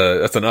 that's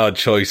an odd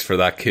choice for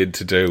that kid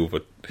to do,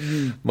 but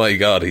my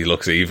God, he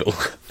looks evil.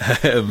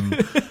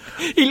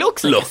 He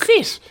looks like a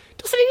sit.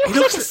 Doesn't he look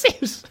like a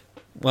sit?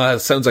 Well,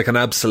 it sounds like an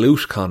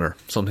absolute, Connor.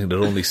 Something that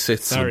only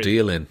sits and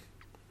deal in.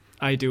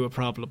 I do a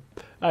problem.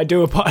 I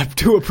do apologise.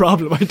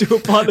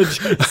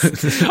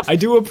 I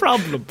do a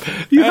problem.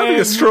 You having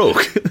a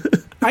stroke?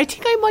 I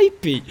think I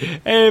might be.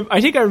 I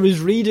think I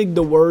was reading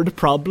the word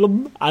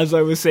problem as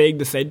I was saying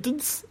the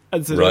sentence.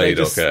 And so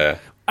okay.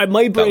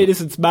 My brain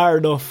isn't smart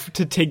enough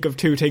to think of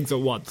two things at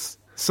once.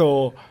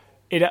 So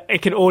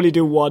it can only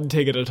do one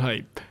thing at a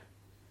time.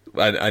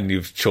 And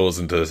you've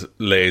chosen to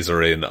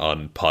laser in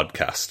on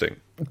podcasting.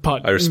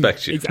 I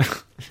respect you.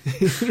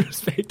 Exactly.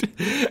 Respect.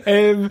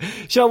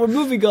 Sean, we're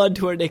moving on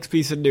to our next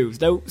piece of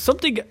news. Now,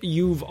 something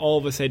you've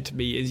always said to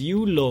me is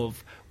you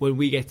love when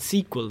we get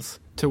sequels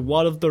to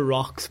one of The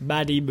Rock's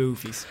many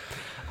movies.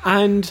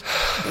 And...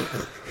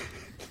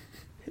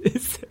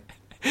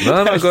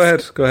 No, go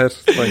ahead.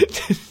 Fine.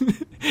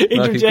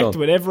 Interject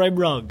whenever I'm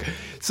wrong.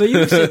 So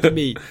you said to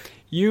me,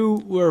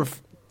 you were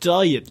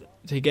dying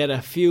to get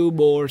a few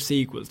more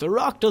sequels. The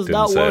Rock does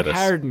not work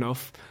hard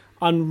enough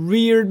on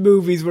weird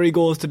movies where he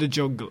goes to the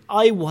jungle.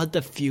 I want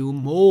a few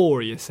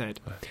more, you said.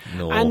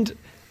 No. And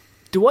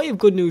do I have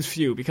good news for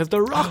you? Because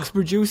The Rock's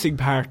producing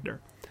partner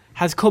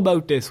has come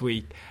out this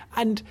week,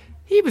 and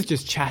he was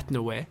just chatting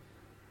away.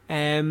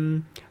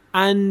 And,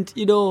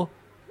 you know,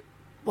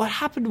 what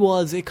happened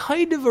was it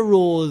kind of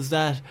arose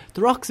that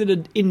The Rock's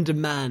in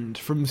demand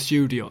from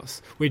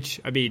studios,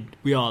 which, I mean,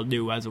 we all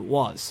knew as it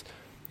was.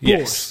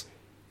 Yes. But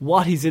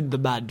what he's in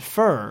demand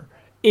for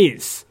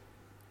is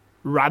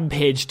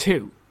Rampage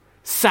 2,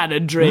 San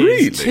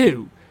Andreas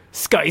 2,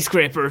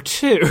 Skyscraper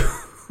 2,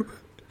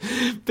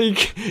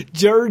 Big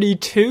Journey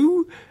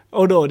 2.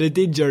 Oh no, they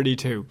did Journey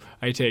 2,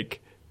 I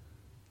think.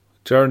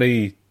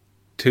 Journey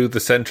to the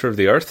Centre of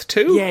the Earth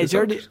 2? Yeah,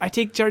 I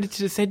think Journey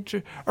to the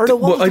Centre. Or no,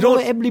 what was the one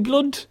with Emily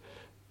Blunt?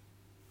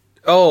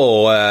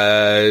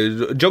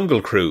 Oh,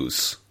 Jungle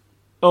Cruise.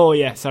 Oh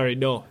yeah, sorry,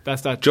 no,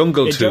 that's not.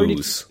 Jungle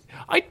Cruise.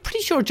 I'm pretty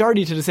sure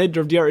Journey to the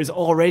Centre of the Earth is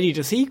already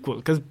the sequel,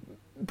 because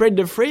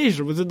Brendan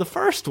Fraser was in the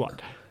first one.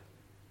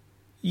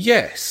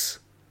 Yes.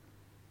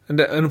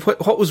 And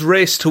what was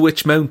Race to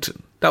Witch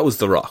Mountain? That was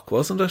The Rock,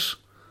 wasn't it?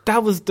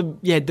 That was the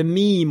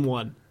meme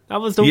one.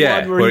 That was the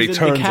one where he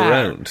turns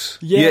around.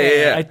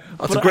 Yeah.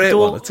 It's a great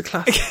one. It's a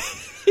classic.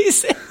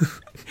 Is it?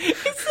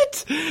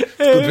 It's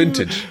good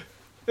vintage.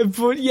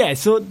 But yeah,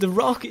 so The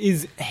Rock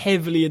is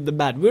heavily in the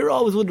man. We're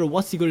always wondering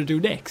what's he going to do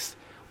next.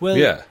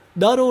 Well,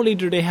 not only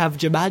do they have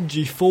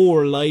Jumanji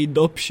 4 lined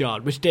up,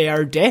 Sean, which they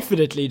are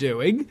definitely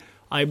doing,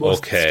 I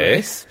must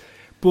stress,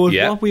 but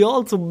what we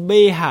also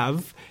may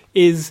have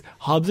is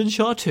Hobbs and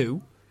Shaw 2,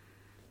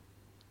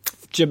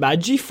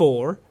 Jumanji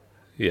 4,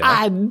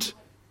 and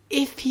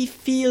if he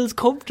feels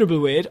comfortable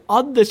with,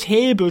 on the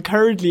table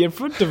currently in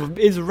front of him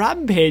is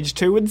Rampage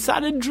 2 and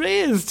San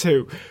Andreas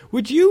 2,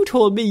 which you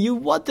told me you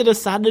wanted a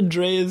San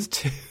Andreas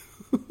 2.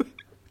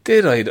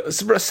 Did I?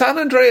 San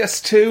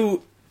Andreas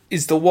 2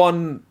 is the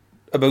one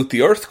about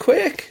the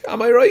earthquake,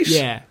 am I right?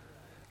 Yeah.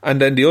 And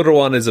then the other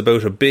one is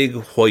about a big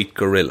white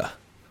gorilla.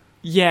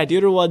 Yeah, the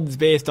other one's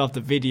based off the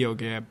video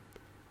game.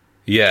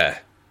 Yeah.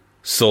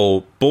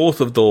 So both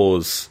of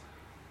those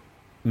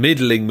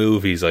middling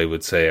movies, I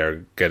would say,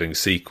 are getting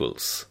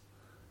sequels.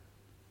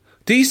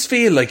 These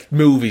feel like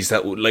movies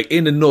that would, like,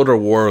 in another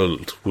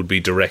world would be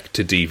direct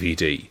to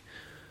DVD.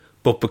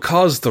 But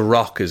because The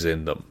Rock is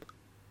in them,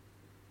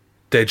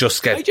 they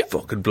just get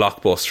fucking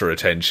blockbuster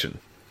attention.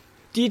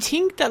 Do you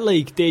think that,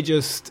 like, they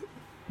just...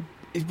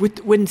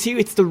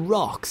 it's The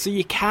Rock, so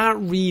you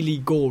can't really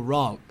go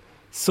wrong.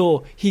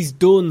 So he's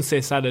done,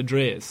 say, San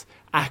Andreas,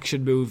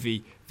 action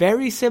movie,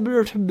 very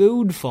similar to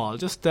Moonfall.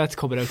 Just that's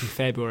coming out in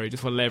February.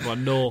 Just want to let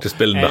everyone know. Just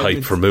building the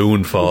hype for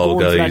Moonfall,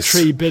 guys. That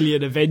 3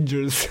 billion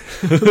Avengers.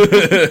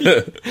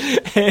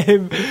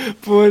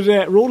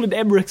 But Roland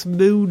Emmerich's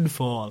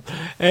Moonfall.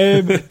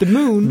 The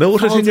moon.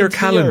 Note it in your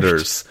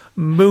calendars.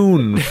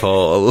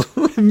 Moonfall.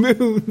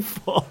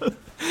 Moonfall.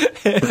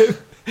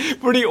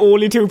 We're the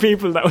only two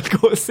people that would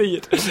go see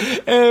it.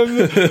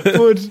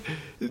 But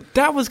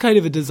that was kind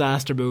of a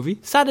disaster movie.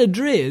 San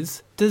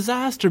Andreas,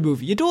 disaster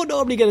movie. You don't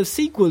normally get a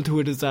sequel to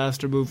a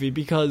disaster movie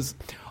because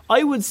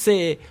I would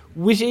say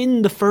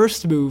within the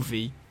first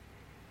movie,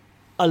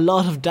 a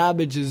lot of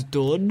damage is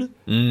done.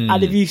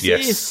 And if you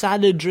say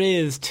San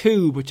Andreas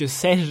 2, but you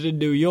set it in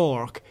New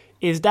York,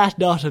 is that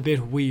not a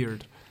bit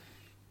weird?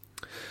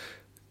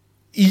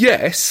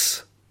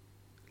 Yes.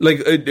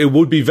 Like, it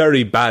would be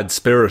very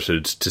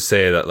bad-spirited to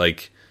say that,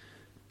 like,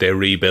 they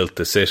rebuilt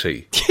the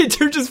city.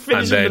 They're just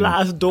finishing the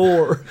last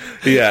door.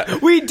 Yeah.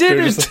 We did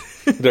it!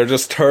 They're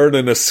just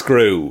turning a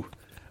screw.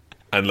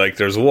 And, like,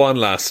 there's one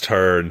last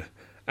turn.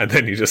 And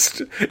then you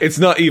just... It's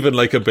not even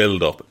like a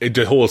build-up.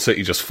 The whole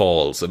city just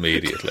falls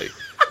immediately.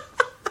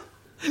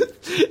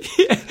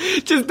 Yeah,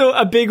 just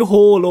a big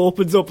hole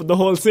opens up and the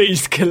whole city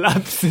just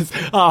collapses.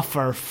 Oh,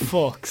 for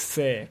fuck's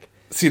sake.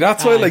 See,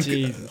 that's why, like...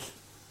 Jesus.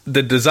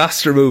 The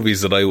disaster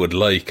movies that I would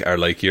like are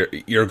like your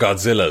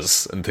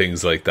Godzillas and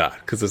things like that,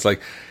 because it's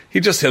like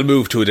he'll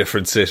move to a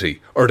different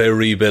city, or they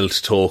rebuilt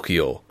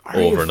Tokyo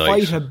overnight.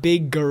 Fight a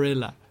big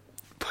gorilla.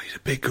 Fight a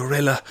big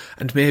gorilla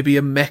and maybe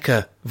a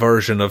mecha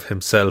version of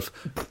himself.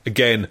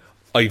 Again,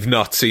 I've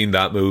not seen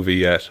that movie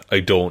yet.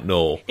 I don't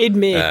know. It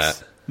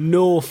makes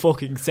no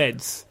fucking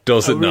sense.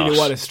 Does it not? I really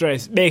want to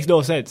stress. Makes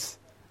no sense.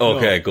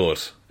 Okay,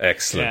 good,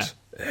 excellent. Yeah.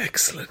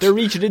 Excellent. They're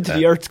reaching into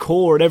the Earth's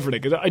core and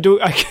everything. It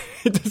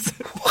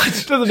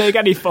doesn't make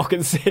any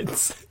fucking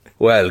sense.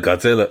 Well,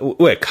 Godzilla...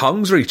 Wait,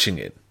 Kong's reaching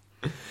in?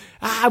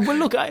 Well,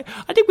 look, I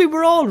think we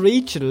were all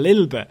reaching a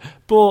little bit,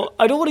 but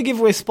I don't want to give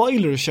away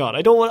spoilers, Sean.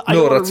 I don't want.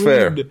 No, that's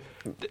fair.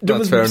 There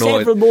was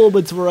several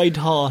moments where I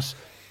thought,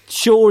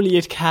 surely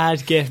it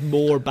can't get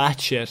more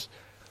batshit.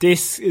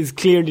 This is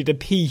clearly the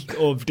peak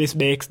of this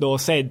makes no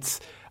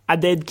sense.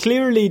 And then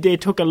clearly they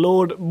took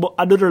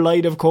another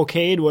line of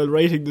cocaine while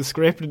writing the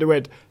script, and they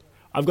went,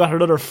 I've got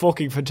another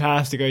fucking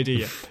fantastic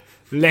idea.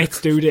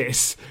 Let's do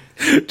this.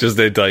 Just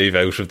they dive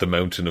out of the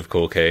mountain of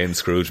cocaine,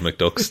 Scrooge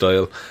McDuck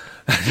style.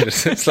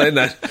 It's like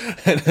that.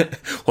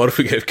 What if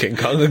we gave King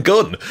Kong a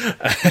gun?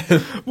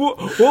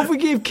 What if we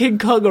gave King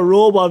Kong a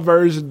robot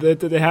version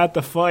that they had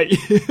to fight?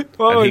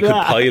 And he could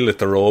pilot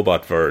the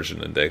robot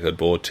version, and they could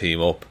both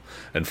team up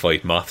and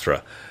fight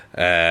Mothra.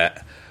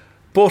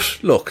 But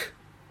look,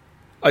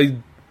 I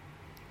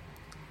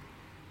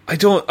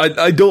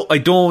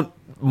don't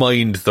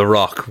mind The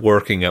Rock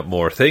working at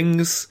more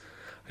things.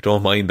 I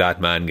don't mind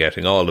that man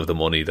getting all of the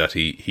money that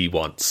he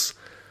wants.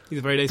 He's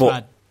a very nice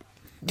man.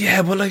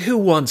 Yeah, but like, who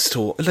wants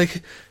to?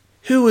 Like,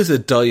 who is a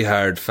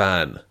diehard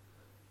fan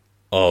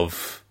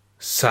of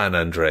San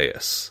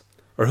Andreas,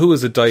 or who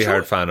is a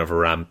diehard fan of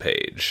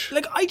Rampage?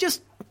 Like,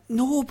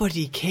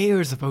 nobody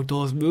cares about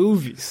those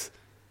movies.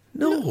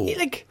 No,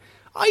 like,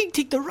 I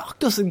think The Rock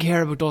doesn't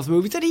care about those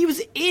movies, and he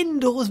was in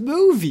those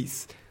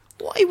movies.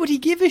 Why would he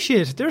give a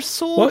shit? They're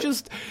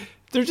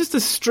just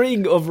a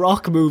string of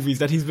Rock movies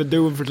that he's been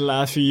doing for the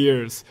last few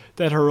years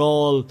that are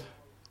all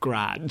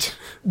grand.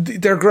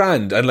 They're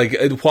grand, and like,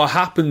 what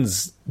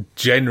happens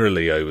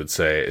generally, I would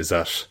say, is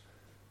that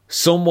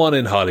someone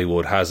in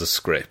Hollywood has a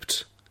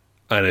script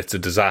and it's a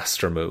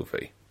disaster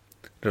movie.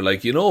 They're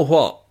like, you know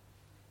what,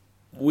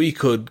 we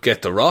could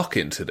get The Rock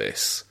into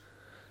this,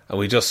 and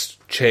we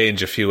just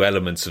change a few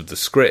elements of the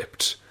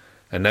script,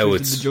 and now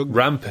it's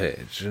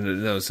Rampage,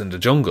 and now it's in the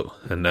jungle,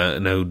 and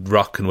now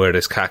Rock can wear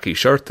this khaki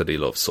shirt that he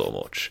loves so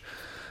much.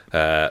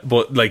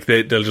 But like,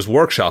 they'll just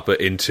workshop it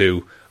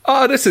into,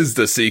 this is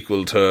the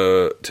sequel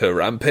to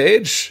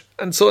Rampage,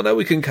 and so now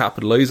we can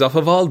capitalise off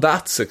of all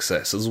that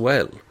success as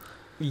well.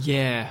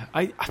 Yeah,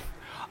 I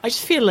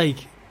just feel like,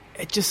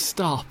 just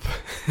stop.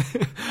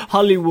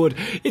 Hollywood,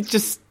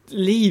 just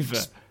leave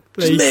it.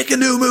 Just make a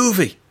new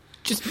movie.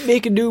 Just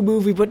make a new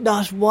movie, but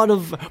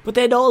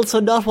then also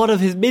not one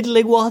of his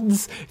middling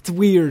ones. It's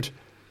weird.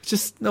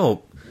 Just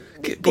no.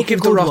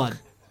 Give The Rock one.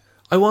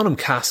 I want him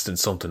casting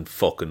something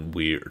fucking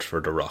weird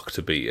for The Rock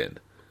to be in.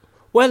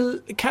 Well,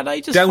 can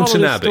I just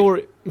Downton follow the Abbey.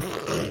 story?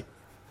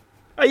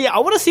 Yeah, I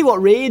want to see what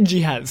range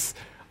he has.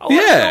 I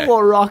want to know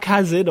what Rock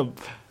has in him.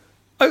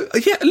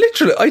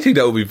 Literally, I think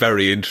that would be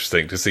very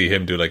interesting to see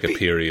him do like a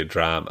period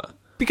drama.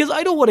 Because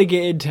I don't want to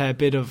get into a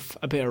bit of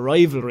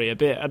rivalry, a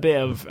bit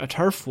of a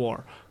turf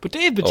war. But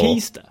Dave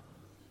Bautista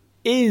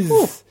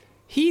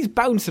he's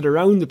bouncing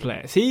around the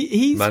place.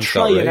 He's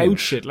trying out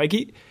shit. Like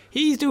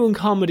he's doing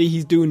comedy,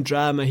 he's doing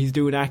drama, he's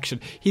doing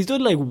action. He's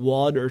done like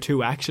 1 or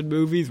 2 action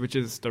movies, which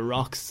is The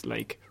Rock's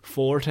like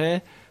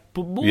forte.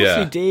 But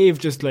mostly Dave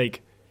just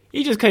like,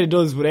 he just kind of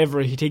does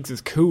whatever he thinks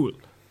is cool.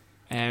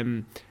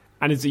 And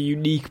it's a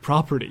unique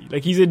property.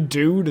 Like, he's in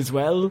Dune as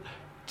well.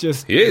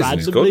 Just he is,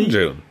 randomly. He's good in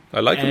Dune.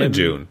 I like him in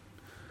Dune.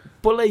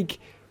 But like,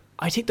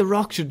 I think The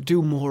Rock should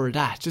do more of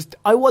that.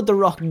 I want The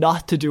Rock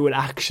not to do an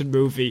action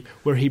movie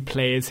where he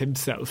plays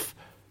himself.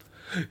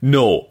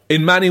 No,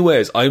 in many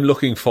ways, I'm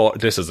looking for...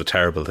 This is a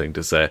terrible thing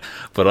to say,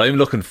 but I'm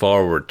looking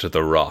forward to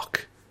The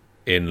Rock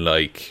in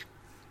like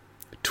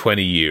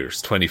 20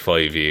 years,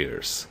 25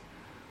 years,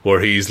 where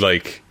he's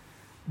like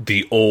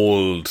the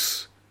old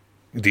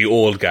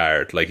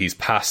guard. Like, he's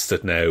past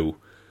it now,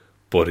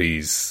 but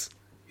he's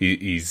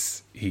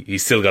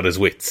still got his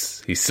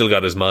wits. He's still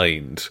got his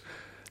mind.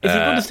 Is he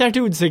going to start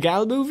doing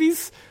Seagal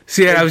movies?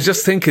 So yeah, I was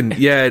just thinking,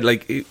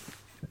 like,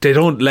 they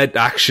don't let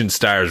action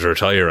stars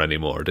retire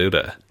anymore, do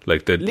they?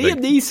 Like,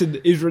 Liam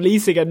Neeson is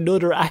releasing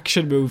another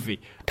action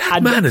movie.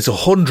 That man is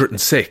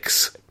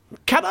 106.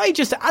 Can I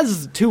just,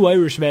 as 2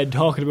 Irish men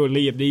talking about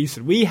Liam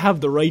Neeson, we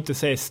have the right to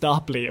say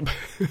stop, Liam.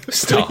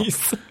 Stop.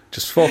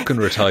 Just fucking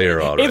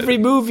retire already. Every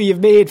movie you've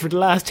made for the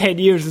last 10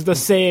 years is the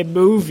same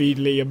movie,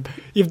 Liam.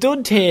 You've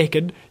done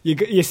Taken,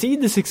 you've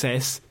seen the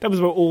success, that was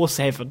about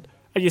 2007,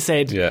 and you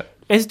said,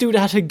 let's do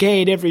that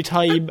again every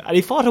time, and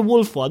he fought a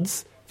wolf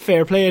once.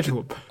 Fair play to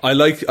him. I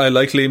like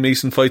Liam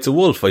Neeson fights a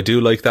wolf. I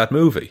do like that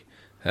movie.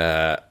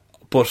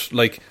 But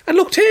like, and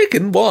look,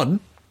 Taken 1,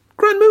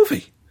 grand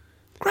movie.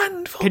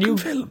 Grand fucking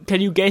film. Can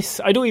you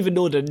guess? I don't even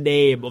know the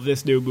name of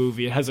this new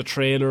movie. It has a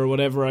trailer or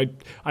whatever. I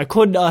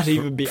could not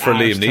even be for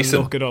asked Liam Neeson.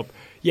 To look it up.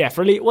 Yeah,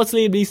 what's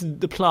Liam Neeson,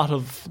 the plot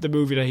of the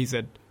movie that he's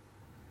in?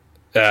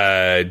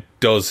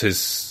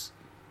 Does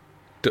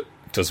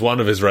one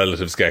of his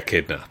relatives get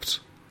kidnapped?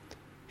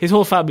 His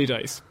whole family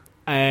dies.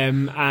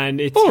 And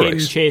it's him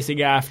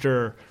chasing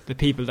after the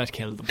people that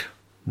killed them.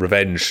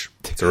 Revenge.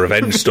 It's a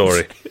revenge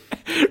story.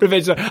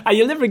 Revenge story. And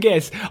you'll never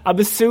guess. I'm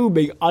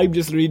assuming, I'm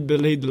just reading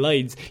between the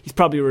lines, he's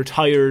probably a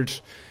retired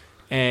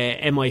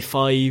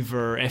MI5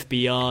 or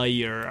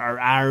FBI or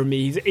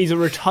army. He's a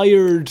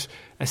retired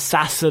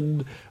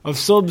assassin of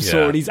some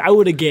sort. He's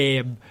out of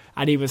game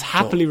and he was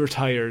happily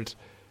retired.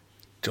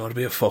 do you want to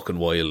be a fucking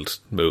wild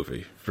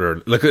movie?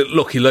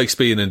 Look, he likes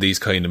being in these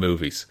kind of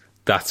movies.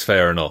 That's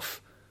fair enough,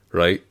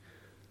 right?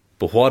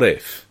 But what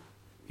if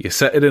you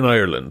set it in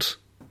Ireland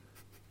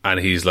and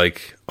he's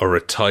like a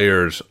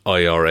retired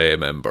IRA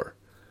member?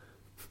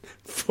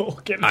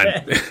 Fucking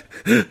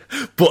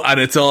and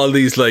it's all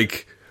these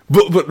like,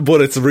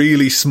 but it's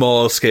really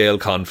small scale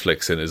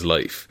conflicts in his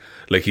life.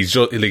 Like he's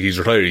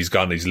retired, he's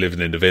gone, he's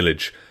living in the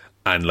village,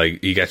 and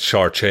like he gets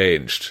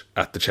shortchanged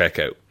at the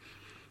checkout,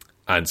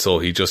 and so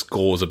he just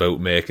goes about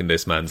making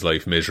this man's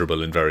life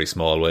miserable in very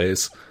small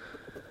ways.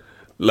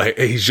 Like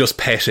he's just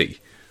petty,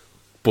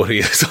 but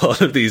he has all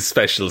of these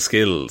special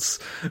skills.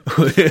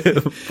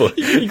 But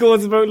he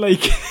goes about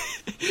like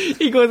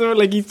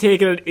he's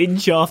taking an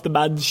inch off the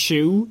man's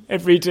shoe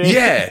every day.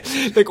 Yeah,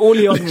 like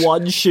only on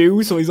one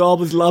shoe, so he's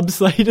always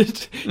lopsided.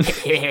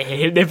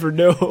 He'll never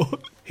know.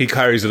 He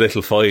carries a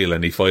little file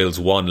and he files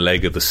one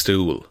leg of the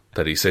stool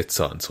that he sits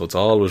on, so it's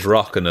always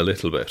rocking a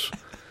little bit.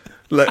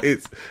 Like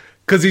it's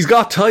because he's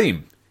got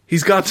time.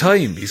 He's got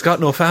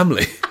no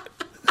family.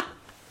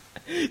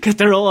 Because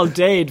they're all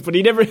dead, but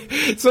he never.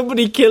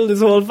 Somebody killed his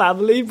whole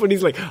family, but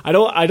he's like, I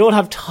don't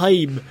have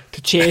time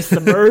to chase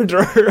the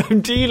murderer.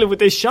 I'm dealing with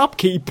this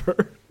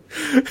shopkeeper.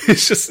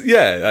 It's just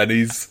and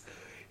he's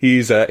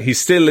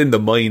still in the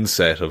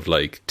mindset of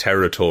like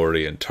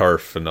territory and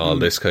turf and all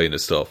this kind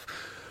of stuff,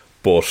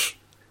 but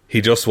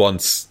he just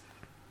wants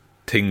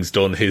things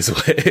done his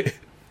way.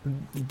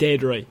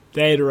 Dead right.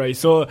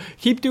 So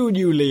keep doing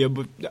you, Liam,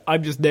 but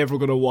I'm just never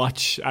going to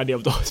watch any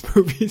of those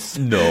movies.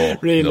 No,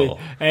 really.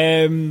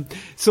 No.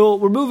 So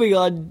we're moving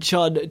on,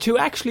 Sean, to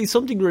actually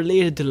something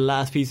related to the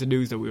last piece of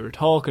news that we were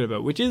talking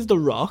about, which is The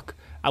Rock.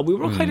 And we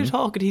were kind of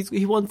talking,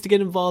 he wants to get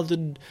involved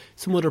in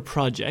some other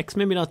projects,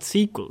 maybe not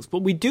sequels, but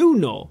we do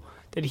know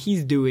that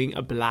he's doing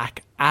a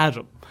Black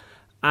Adam.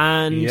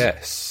 And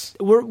yes,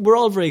 we're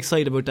all very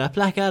excited about that.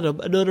 Black Adam,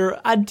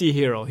 another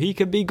anti-hero. He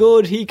can be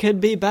good, he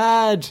can be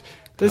bad.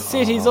 The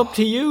city's up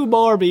to you,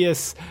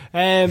 Morbius.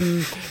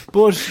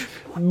 But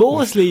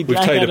mostly we've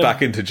tied it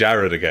back into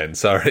Jared again.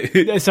 Sorry,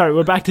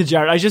 we're back to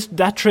Jared.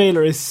 That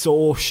trailer is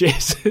so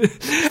shit.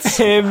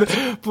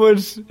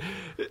 But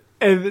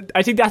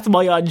I think that's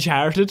my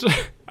Uncharted.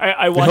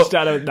 I watched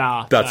that out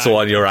now. That's the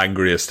one you're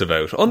angriest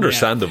about.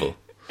 Understandable.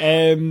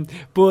 Yeah.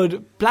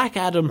 But Black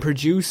Adam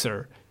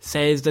producer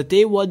says that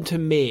they want to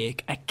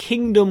make a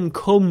Kingdom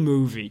Come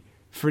movie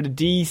for the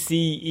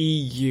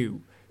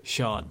DCEU.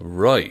 Sean.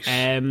 Right.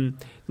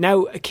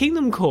 Now,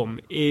 Kingdom Come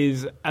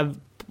is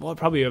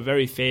probably a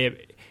very famous.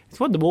 It's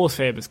one of the most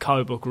famous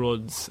comic book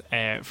runs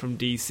from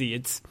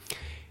DC.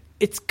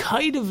 It's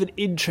kind of an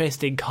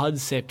interesting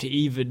concept to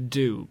even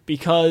do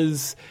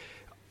because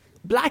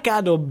Black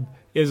Adam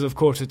is, of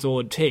course, its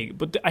own thing.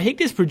 But I think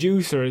this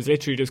producer has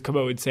literally just come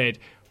out and said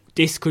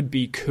this could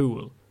be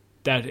cool.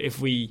 That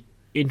if we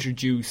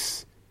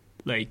introduce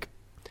like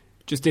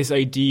just this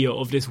idea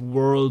of this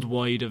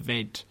worldwide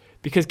event.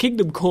 Because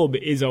Kingdom Come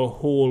is a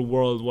whole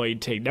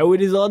worldwide thing. Now,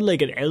 it is on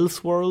like an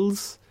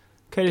Elseworlds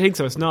kind of thing,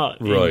 so it's not...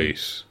 Right.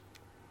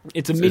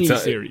 It's a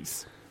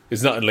mini-series.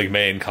 It's not in like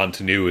main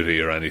continuity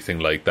or anything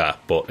like that,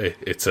 but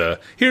it's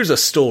here's a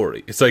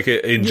story. It's like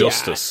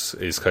Injustice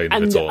is kind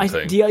of its own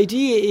thing. The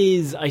idea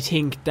is, I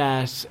think,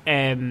 that,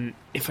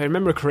 if I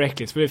remember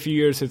correctly, it's been a few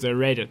years since I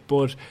read it,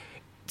 but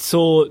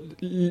so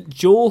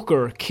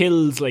Joker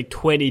kills like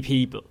 20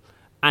 people,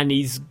 and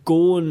he's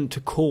going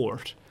to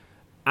court,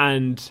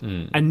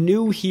 and a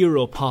new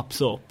hero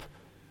pops up,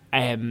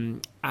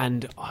 and I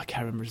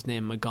can't remember his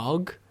name,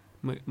 Magog.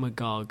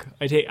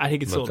 I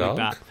think it's something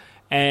like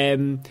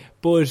that.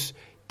 But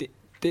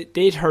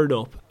they turn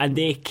up and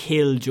they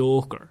kill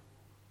Joker,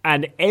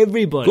 and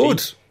everybody,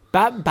 good.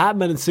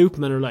 Batman and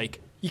Superman are like,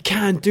 you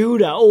can't do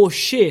that. Oh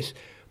shit!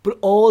 But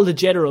all the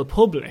general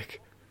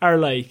public are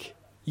like,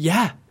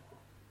 yeah,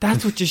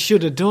 that's what you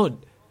should have done.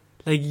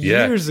 Like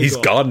years ago. He's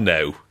gone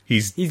now.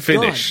 He's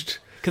finished.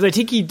 Because I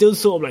think he does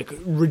something like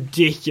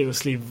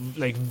ridiculously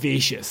like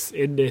vicious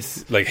in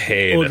this, like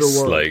heinous,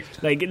 other world.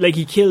 Like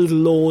he kills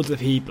loads of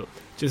people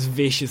just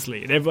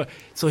viciously, and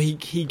so he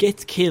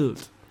gets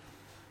killed,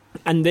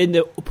 and then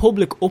the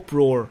public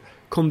uproar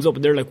comes up,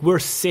 and they're like, "We're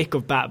sick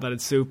of Batman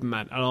and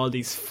Superman and all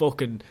these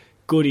fucking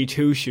goody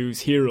two shoes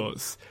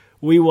heroes.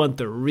 We want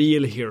the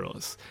real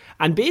heroes."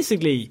 And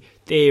basically,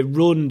 they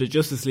run the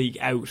Justice League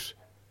out.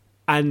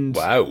 And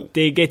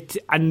they get,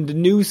 and the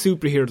new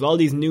superheroes, all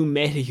these new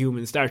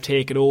metahumans start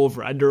taking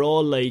over, and they're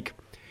all like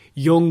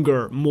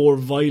younger, more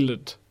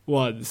violent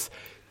ones.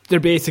 They're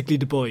basically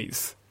the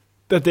boys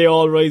that they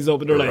all rise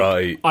up and they're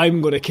like,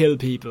 I'm going to kill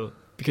people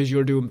because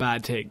you're doing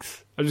bad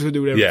things. I'm just going to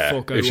do whatever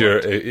the fuck I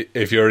want.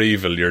 If you're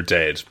evil, you're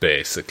dead,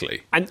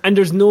 basically. And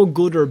there's no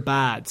good or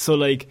bad. So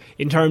like,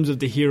 in terms of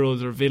the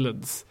heroes or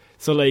villains.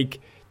 So like,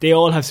 they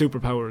all have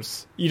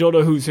superpowers. You don't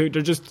know who's who.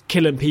 They're just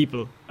killing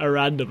people at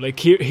random. Like,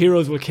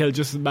 heroes will kill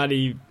just as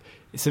many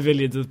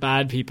civilians as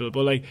bad people.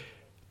 But, like,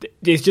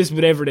 it's just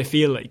whatever they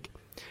feel like.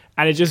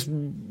 And it just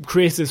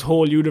creates this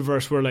whole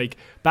universe where, like,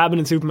 Batman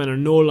and Superman are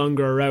no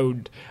longer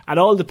around. And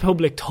all the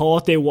public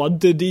thought they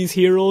wanted these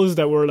heroes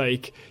that were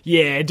like,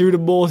 yeah, do the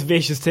most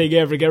vicious thing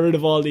ever, get rid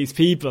of all these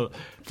people.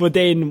 But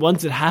then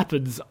once it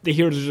happens, the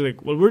heroes are just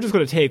like, well, we're just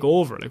going to take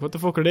over. Like, what the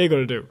fuck are they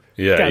going to do?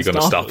 Yeah, you're going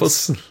to stop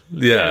us?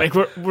 Yeah. Like,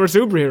 we're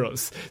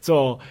superheroes.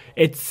 So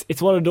it's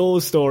one of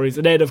those stories.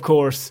 And then, of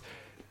course,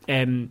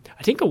 I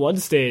think at one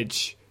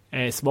stage,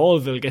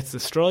 Smallville gets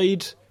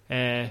destroyed.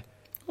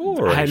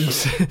 Right. And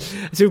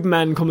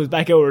Superman comes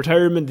back out of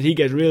retirement and he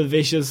gets real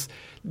vicious.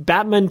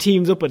 Batman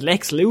teams up with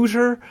Lex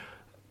Luthor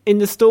in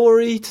the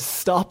story to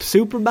stop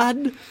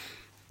Superman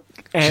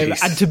and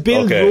to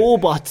build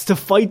robots to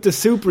fight the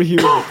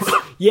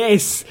superheroes.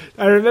 Yes,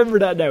 I remember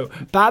that now.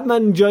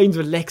 Batman joins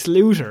with Lex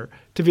Luthor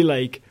to be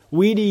like,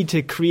 we need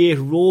to create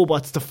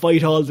robots to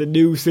fight all the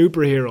new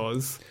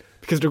superheroes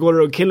because they're going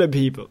around killing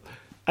people.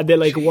 And they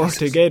like work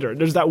together.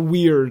 There's that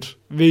weird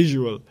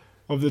visual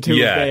of the two of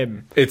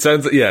them. It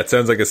sounds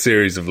like a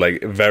series of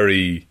like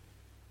very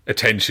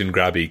attention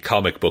grabby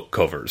comic book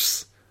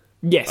covers.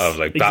 Yes, of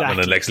like Batman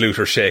and Lex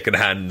Luthor shaking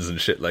hands and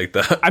shit like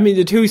that. I mean,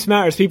 the two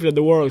smartest people in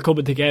the world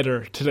coming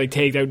together to like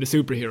take down the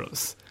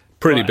superheroes.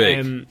 Pretty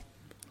big.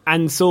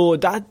 And so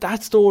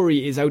that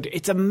story is out.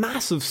 It's a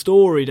massive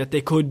story that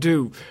they could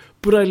do.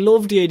 But I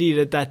love the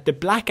idea that the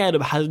Black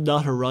Adam has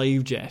not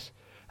arrived yet.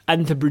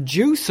 And the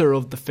producer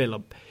of the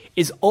film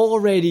is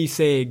already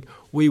saying,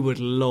 we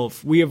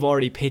have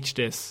already pitched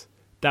this,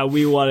 that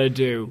we want to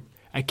do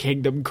a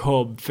Kingdom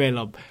Come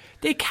film.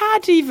 They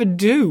can't even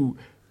do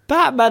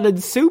Batman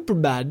and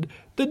Superman,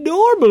 the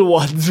normal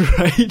ones,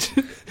 right?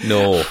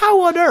 No.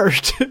 How on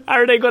earth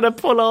are they going to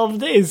pull off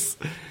this?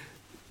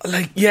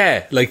 Like,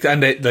 yeah, like,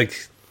 and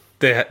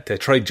they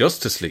tried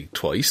Justice League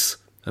twice,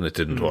 and it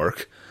didn't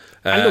work.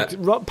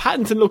 And look,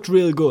 Pattinson looked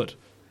real good,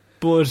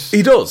 but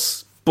he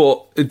does,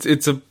 but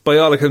it's by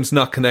all accounts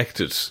not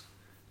connected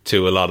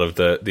to a lot of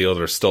the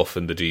other stuff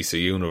in the DC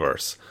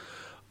universe.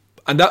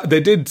 And that they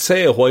did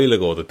say a while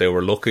ago that they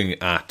were looking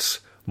at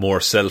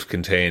more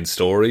self-contained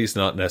stories,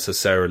 not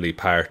necessarily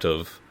part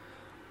of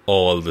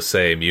all the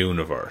same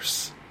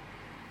universe.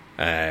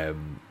 So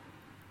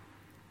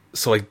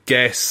I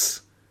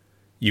guess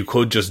you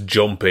could just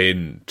jump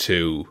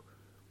into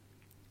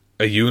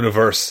a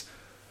universe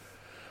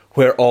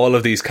where all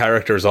of these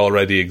characters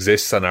already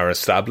exist and are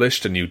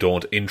established, and you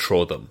don't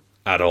intro them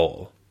at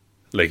all.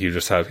 Like, you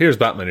just have, here's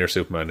Batman, here's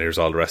Superman, here's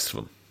all the rest of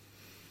them.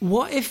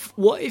 What if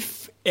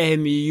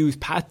you use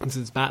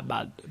Pattinson's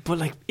Batman, but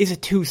like, is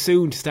it too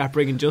soon to start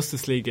bringing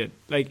Justice League in?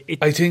 Like,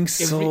 I think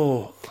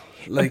so.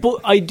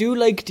 But I do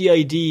like the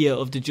idea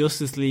of the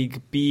Justice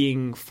League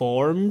being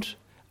formed,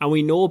 and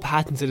we know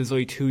Pattinson is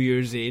like 2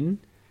 years in,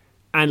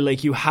 and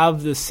like, you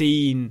have the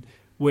scene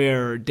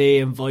where they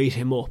invite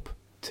him up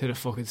to the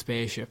fucking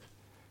spaceship,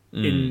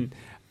 and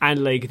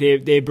like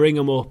they bring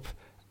him up.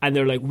 And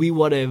they're like,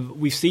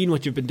 we've seen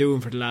what you've been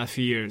doing for the last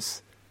few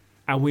years,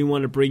 and we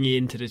want to bring you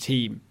into the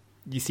team.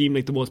 You seem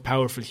like the most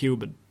powerful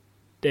human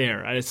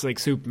there. And it's like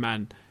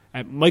Superman.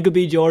 Michael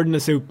B. Jordan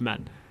is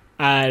Superman.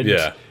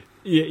 And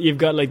you've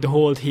got like the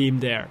whole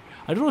team there.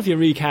 I don't know if you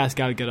recast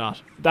Gal Gadot.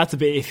 That's a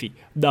bit iffy.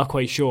 Not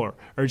quite sure.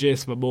 Or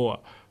Jason Momoa.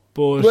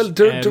 But, well,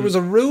 there was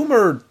a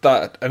rumour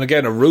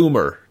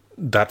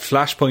that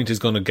Flashpoint is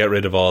going to get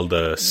rid of all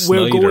the Snyder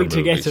movies. We're going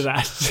to get to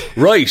that.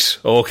 Right,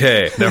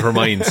 okay, never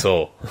mind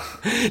so.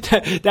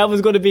 That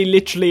was going to be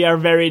literally our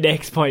very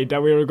next point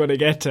that we were going to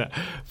get to.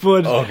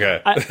 But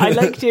okay. I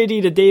like the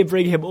idea that they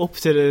bring him up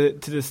to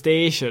the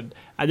station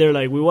and they're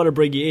like, we want to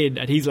bring you in.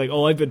 And he's like,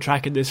 oh, I've been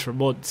tracking this for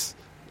months.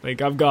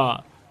 Like, I've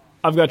got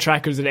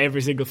trackers in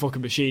every single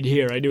fucking machine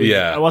here. I knew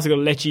I wasn't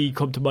going to let you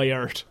come to my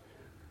Earth.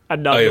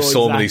 I have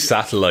so many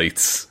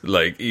satellites.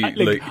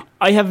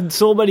 I have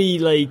so many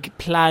like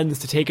plans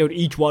to take out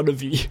each one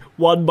of you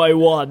one by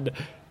one.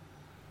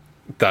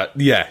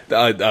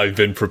 I've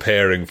been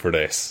preparing for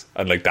this,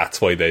 and like that's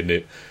why they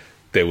knew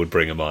they would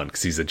bring him on,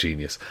 because he's a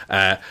genius.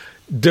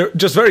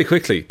 Just very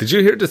quickly, did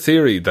you hear the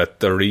theory that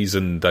the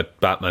reason that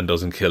Batman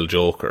doesn't kill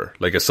Joker,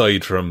 like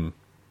aside from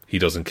he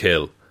doesn't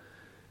kill,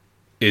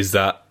 is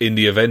that in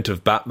the event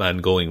of Batman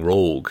going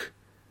rogue,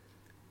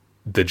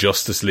 the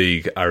Justice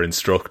League are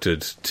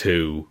instructed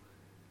to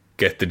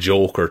get the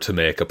Joker to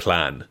make a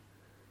plan,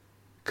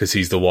 because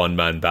he's the one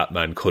man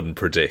Batman couldn't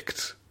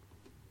predict.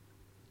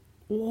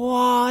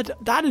 What?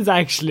 That is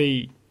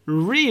actually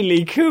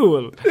really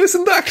cool.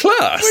 Isn't that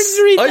class? Where did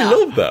you read that? I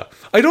love that.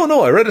 I don't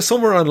know. I read it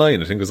somewhere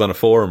online. I think it was on a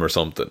forum or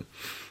something.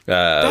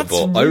 That's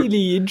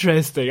really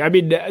interesting. I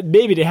mean,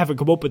 maybe they haven't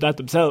come up with that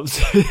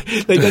themselves.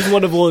 Like, that's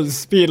one of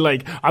us being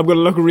like, I'm going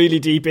to look really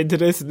deep into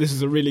this, and this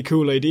is a really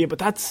cool idea. But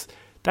that's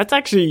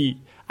actually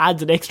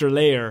adds an extra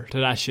layer to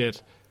that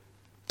shit.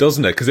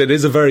 Doesn't it? Because it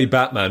is a very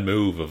Batman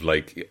move of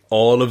like,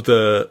 all of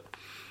the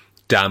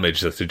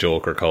damage that the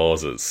Joker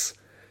causes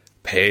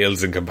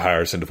pales in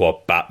comparison to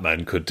what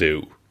Batman could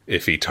do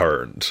if he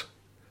turned.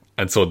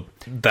 And so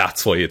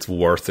that's why it's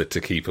worth it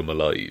to keep him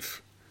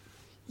alive.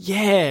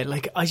 Yeah,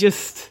 like,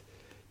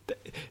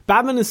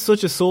 Batman is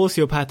such a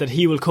sociopath that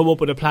he will come up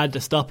with a plan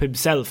to stop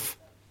himself.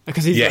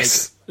 Because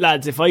he's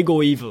lads, if I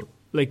go evil,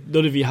 like,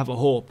 none of you have a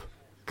hope.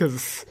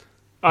 Because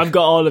I've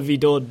got all of you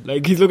done.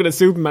 Like, he's looking at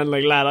Superman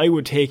like, lad, I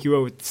would take you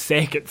out in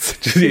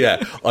seconds.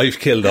 Yeah, I've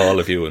killed all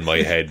of you in my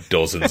head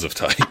dozens of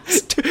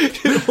times.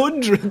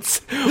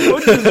 hundreds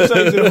of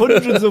times in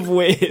hundreds of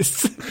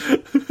ways.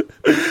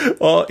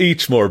 Oh,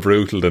 each more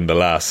brutal than the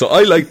last. So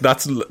I like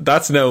that's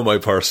now my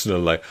personal,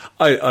 like,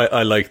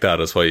 I like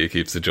that as why he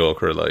keeps the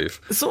Joker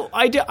alive. So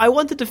I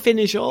wanted to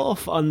finish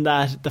off on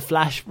that. The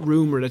Flash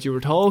rumour that you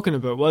were talking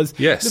about was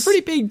yes, the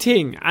pretty big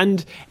thing,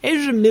 and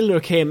Ezra Miller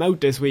came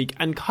out this week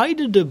and kind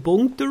of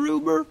debunked the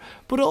rumour,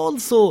 but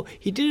also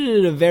he did it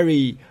in a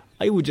very,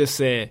 I would just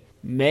say,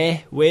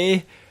 meh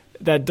way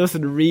that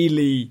doesn't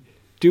really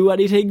do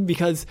anything,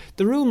 because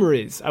the rumour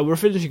is, and we're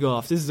finishing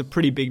off, this is a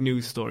pretty big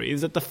news story,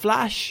 is that the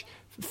Flash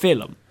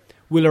film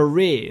will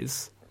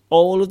erase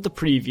all of the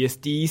previous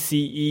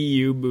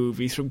DCEU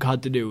movies from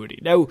continuity.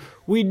 Now,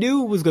 we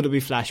knew it was going to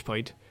be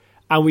Flashpoint,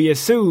 and we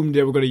assumed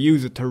they were going to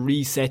use it to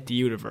reset the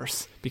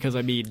universe, because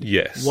I mean,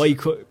 yes,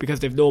 because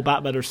they've no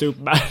Batman or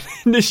Superman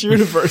in this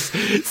universe,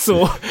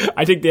 so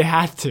I think they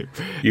had to.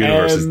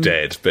 Universe is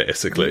dead,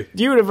 basically.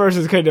 The universe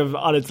is kind of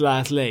on its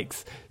last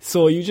legs,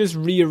 so you just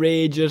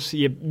rearrange it.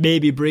 You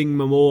maybe bring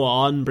Momoa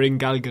on, bring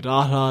Gal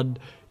Gadot on,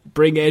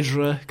 bring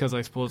Ezra, because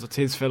I suppose it's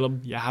his film.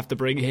 You have to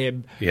bring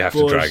him. You have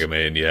to drag him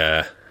in,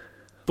 yeah.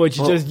 But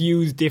you just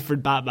use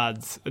different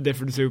Batmans and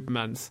different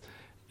Supermans.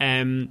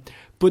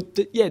 But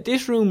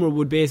this rumour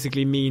would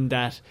basically mean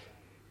that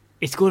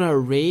it's going to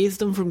erase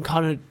them from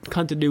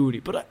continuity.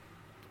 But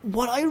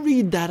what I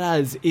read that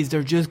as is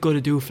they're just going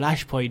to do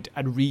Flashpoint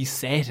and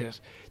reset it,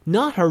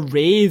 not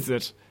erase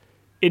it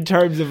in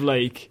terms of,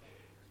 like,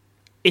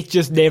 it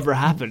just never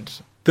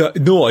happened.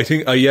 No, I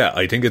think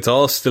it's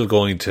all still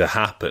going to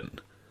happen,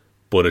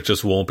 but it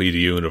just won't be the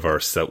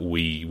universe that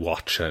we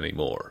watch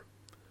anymore.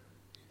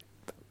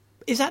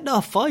 Is that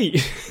not fine?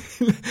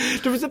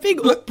 There was a big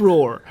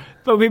uproar,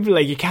 but people were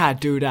like, you can't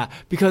do that,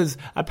 because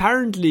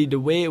apparently the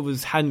way it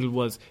was handled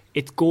was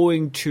it's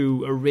going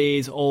to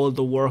erase all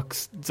the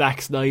works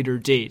Zack Snyder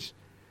did.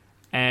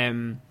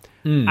 And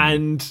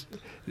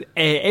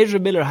Ezra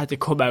Miller had to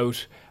come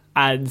out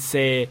and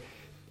say,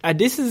 and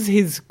this is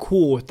his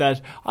quote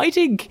that I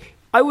think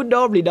I would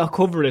normally not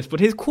cover this, but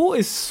his quote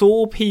is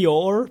so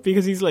PR,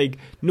 because he's like,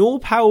 no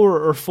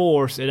power or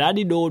force in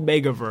any known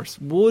megaverse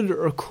would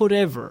or could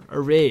ever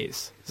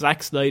erase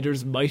Zack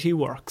Snyder's mighty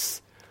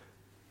works.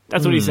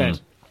 That's what he said.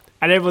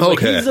 And everyone's like,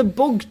 he's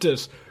debunked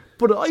it.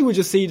 But I would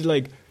just say,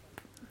 like,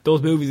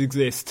 those movies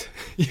exist.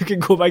 You can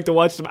go back to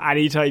watch them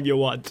anytime you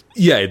want.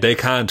 Yeah, they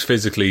can't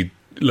physically,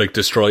 like,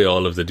 destroy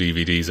all of the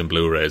DVDs and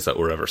Blu-rays that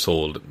were ever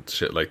sold and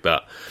shit like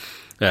that.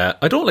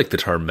 I don't like the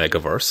term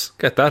megaverse.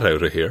 Get that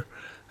out of here.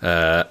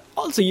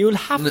 Also, you'll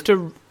have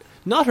to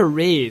not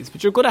erase,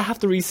 but you're going to have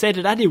to reset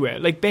it anyway.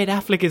 Like, Ben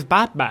Affleck is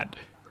Batman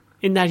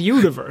in that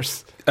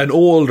universe. An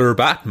older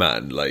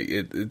Batman. Like,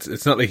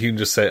 it's not like you can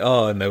just say,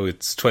 oh, now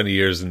it's 20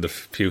 years in the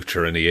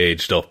future and he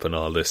aged up and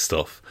all this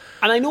stuff.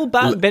 And I know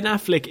Ben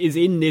Affleck is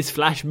in this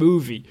Flash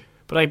movie,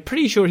 but I'm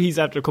pretty sure he's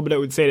after coming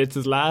out and saying it's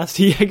his last.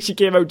 He actually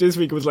came out this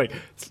week and was like,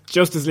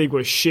 Justice League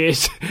was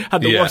shit.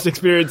 Had the worst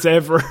experience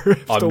ever.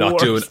 I'm not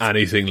doing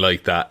anything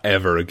like that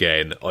ever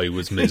again. I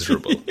was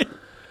miserable.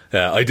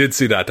 I did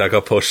see that. That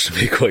got pushed to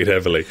me quite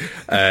heavily.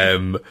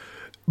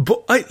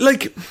 But I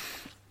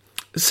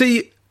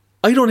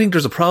don't think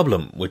there's a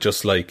problem with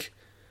just, like,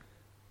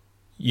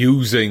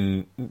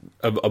 using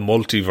a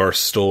multiverse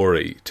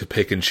story to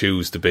pick and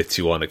choose the bits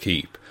you want to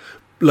keep.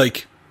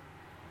 Like,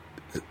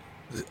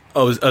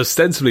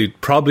 ostensibly,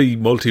 probably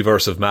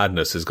Multiverse of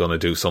Madness is going to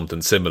do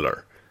something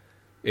similar.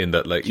 In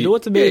that, like, you know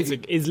what's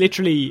amazing is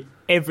literally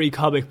every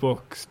comic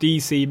book,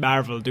 DC,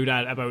 Marvel, do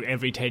that about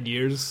every 10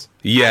 years.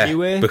 Yeah,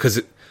 anyway.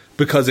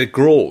 because it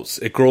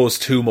grows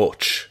too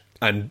much,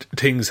 and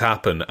things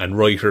happen, and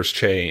writers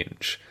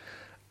change,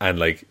 and,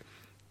 like,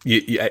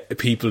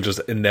 people just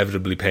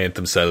inevitably paint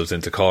themselves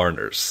into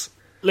corners.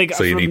 Like,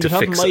 so you need to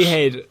fix it. From the top of my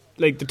head,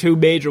 like, the two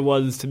major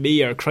ones to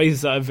me are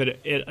Crisis on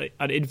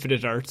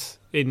Infinite Earths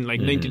in, like,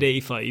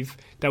 1985,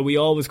 that we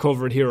always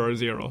cover in Hero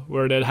Zero,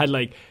 where they had,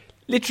 like,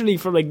 literally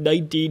from, like,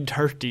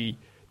 1930,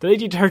 the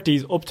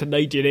 1930s up to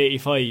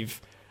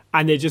 1985,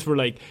 and they just were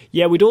like,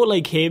 yeah, we don't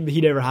like him, he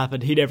never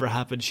happened, she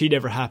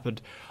never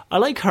happened. I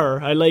like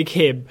her, I like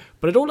him,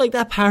 but I don't like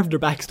that part of their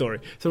backstory.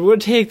 So we're going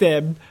to take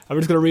them, and we're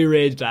just going to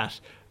rearrange that.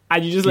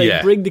 And you just,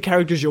 like, bring the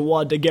characters you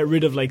want and get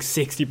rid of, like,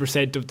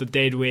 60% of the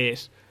dead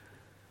weight.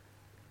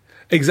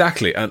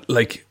 Exactly, and,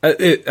 like,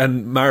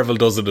 and Marvel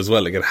does it as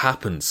well. Like, it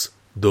happens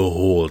the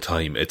whole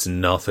time. It's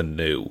nothing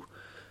new.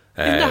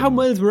 Isn't that how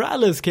Miles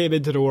Morales came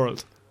into the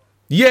world?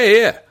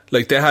 Yeah.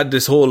 Like, they had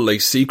this whole,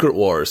 like, Secret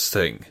Wars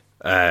thing,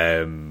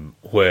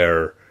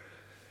 where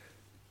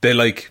they,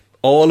 like,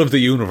 all of the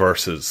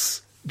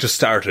universes just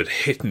started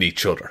hitting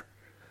each other,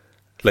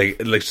 like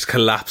just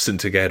collapsing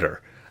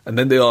together, and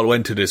then they all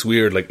went to this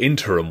weird, like,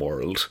 interim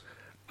world,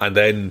 and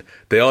then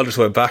they all just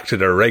went back to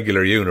their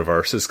regular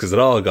universes because it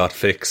all got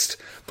fixed,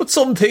 but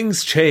some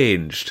things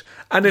changed,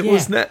 And it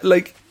was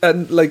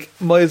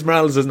Miles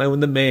Morales is now in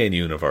the main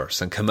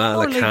universe, and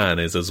Kamala Khan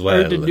is as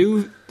well. Or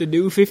the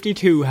new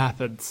 52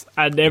 happens,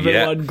 and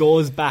everyone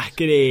goes back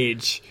in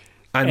age.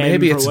 And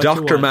maybe it's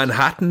Dr.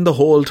 Manhattan the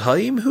whole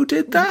time who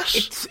did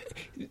that.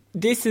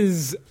 This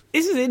is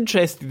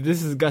interesting.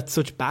 This has got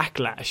such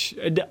backlash.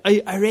 And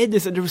I read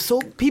this, and there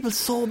were people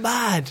so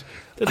mad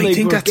that we're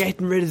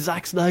getting rid of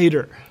Zack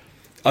Snyder.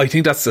 I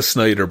think that's the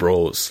Snyder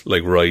Bros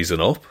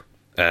rising up.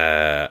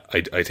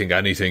 I think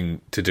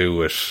anything to do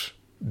with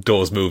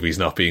those movies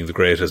not being the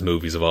greatest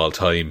movies of all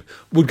time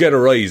would get a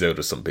rise out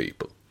of some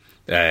people.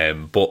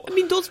 But I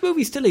mean, those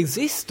movies still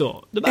exist,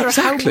 though. No matter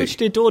how much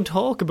they don't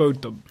talk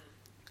about them.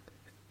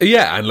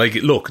 Yeah, and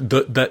look,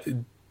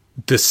 the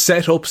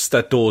setups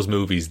that those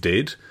movies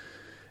did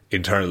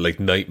in terms of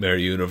Nightmare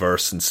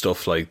Universe and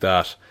stuff like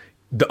that,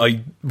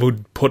 I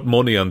would put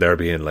money on there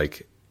being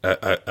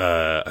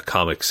a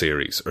comic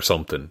series or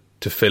something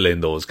to fill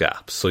in those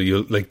gaps. So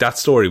you that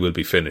story will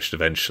be finished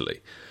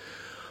eventually.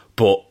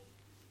 But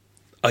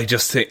I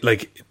just think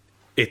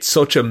it's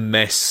such a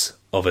mess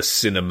of a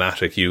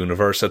cinematic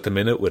universe at the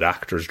minute, with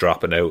actors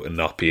dropping out and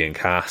not being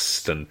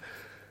cast, and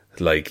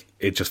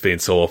it just being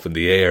so up in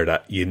the air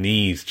that you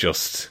need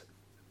just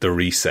the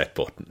reset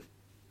button,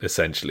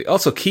 essentially.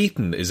 Also,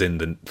 Keaton is in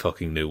the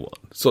fucking new one,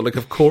 so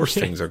of course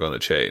things are going to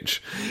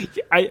change.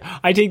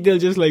 I think they'll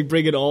just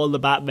bring in all the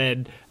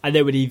Batman, and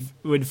then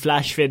when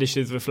Flash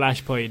finishes with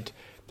Flashpoint,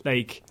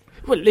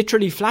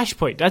 literally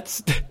Flashpoint,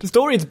 that's the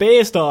story it's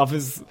based off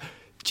is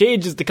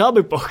changes the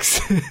comic books.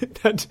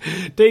 That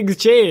things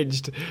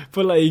changed,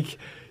 but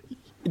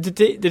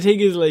the thing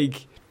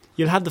is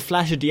you'll have the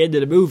Flash at the end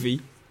of the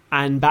movie,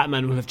 and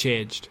Batman will have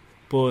changed,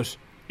 but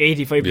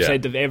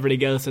 85% of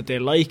everything else that they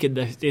like in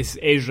this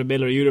Ezra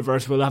Miller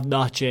universe will have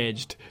not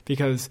changed,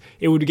 because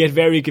it would get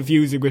very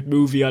confusing with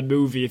movie on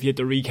movie if you had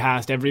to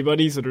recast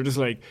everybody. So they're just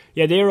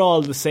they're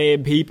all the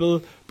same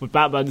people, but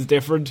Batman's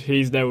different.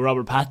 He's now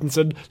Robert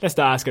Pattinson. Let's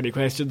not ask any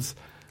questions.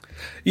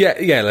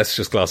 Yeah, let's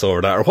just gloss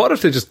over that. Or what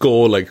if they just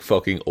go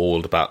fucking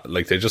old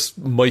Batman? They just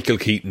Michael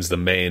Keaton's the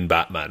main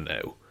Batman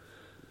now,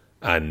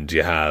 and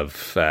you have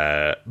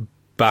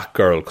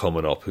Batgirl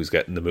coming up, who's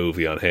getting the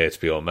movie on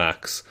HBO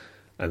Max.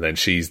 And then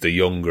she's the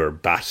younger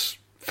Bat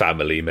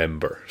family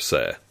member,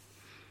 say.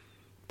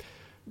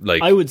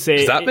 I would say...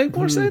 Does that make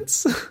more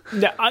sense?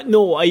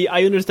 No,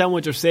 I understand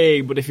what you're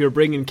saying, but if you're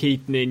bringing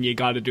Keaton in, you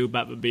got to do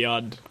Batman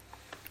Beyond.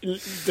 I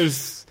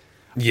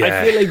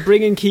feel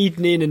bringing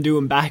Keaton in and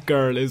doing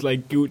Batgirl is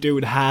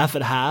doing half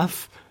and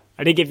half.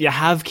 I think if you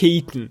have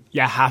Keaton,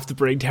 you have to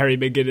bring Terry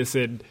McGinnis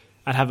in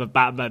and have a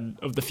Batman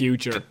of the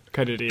future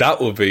kind of deal.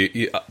 That would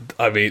be...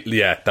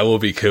 that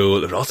would be cool.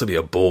 It would also be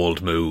a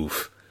bold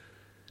move.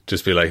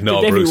 Just be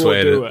no, Bruce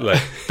Wayne.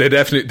 They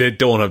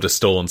don't have the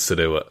stones to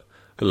do it.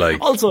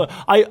 Also,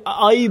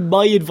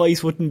 my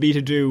advice wouldn't be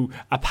to do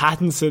a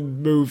Pattinson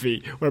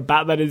movie where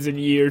Batman is in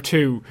year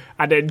 2,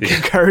 and then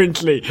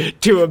concurrently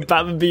do a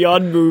Batman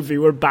Beyond movie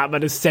where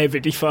Batman is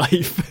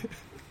 75.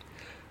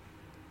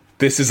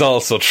 This is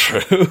also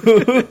true.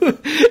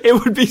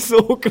 It would be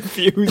so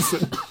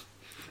confusing.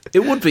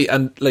 It would be,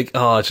 and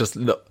just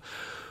look.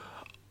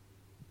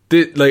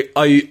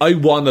 I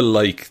want to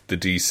the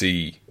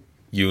DC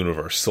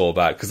universe so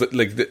bad, because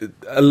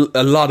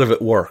a lot of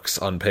it works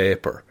on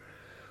paper,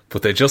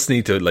 but they just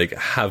need to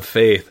have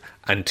faith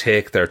and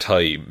take their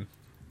time,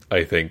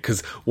 I think,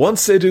 because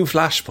once they do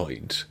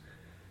Flashpoint,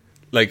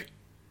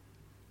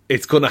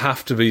 it's going to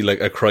have to be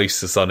a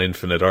Crisis on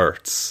Infinite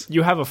Earths.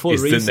 You have a full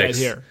reset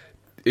here.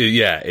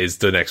 Is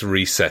the next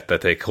reset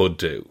that they could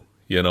do,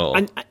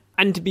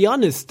 and to be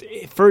honest,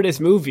 for this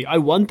movie I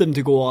want them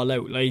to go all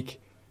out,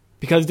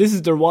 because this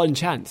is their one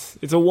chance.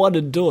 It's a one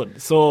and done.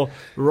 So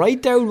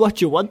write down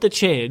what you want to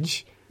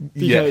change,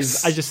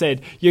 because as I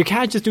said, you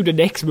can't just do the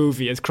next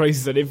movie as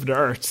Crisis on Infinite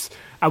Earths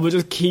and we'll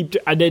just keep...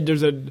 And then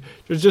there's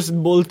just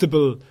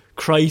multiple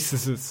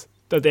crises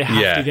that they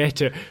have to get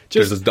to.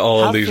 There's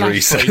all these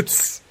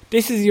resets.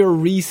 This is your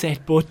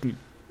reset button.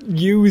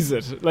 Use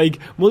it.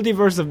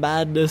 Multiverse of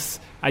Madness,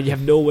 and you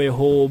have No Way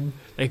Home.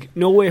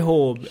 No Way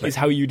Home is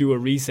how you do a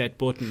reset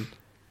button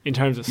in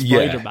terms of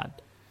Spider-Man.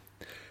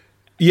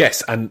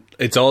 Yes, and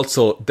it's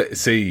also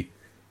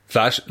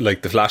Flash.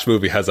 The Flash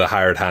movie has a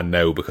hard hand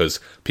now, because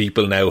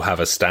people now have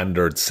a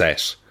standard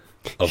set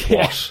of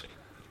what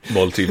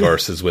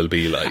multiverses will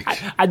be like.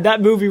 And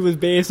that movie was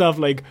based off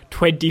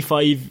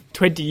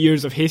 20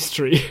 years of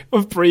history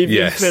of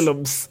previous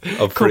films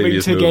of coming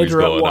previous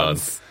together at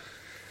once. On.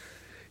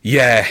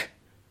 Yeah,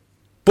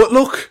 but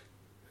look,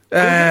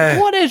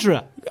 what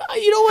Ezra?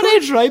 You know what,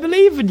 Ezra? I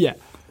believe in you.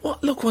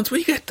 Look, once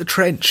we get the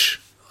trench,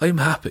 I'm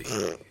happy,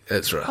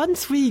 Ezra.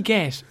 Once we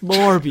get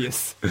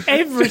Morbius,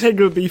 everything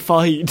will be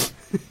fine.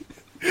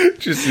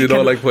 Just,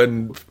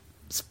 when...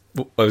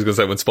 I was going to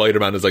say, when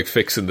Spider-Man is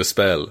fixing the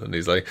spell and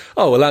he's oh,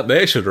 well, Aunt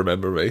May should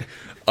remember me.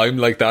 I'm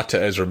like that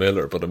to Ezra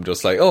Miller, but I'm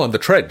just oh, and the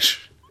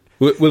trench.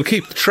 We'll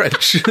keep the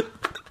trench.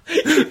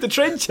 Keep the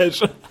trench,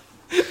 Ezra.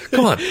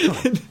 Come on.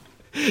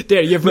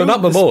 There, you've not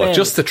Momoa,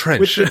 just the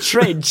trench. With the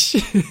trench.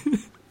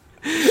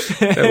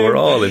 We're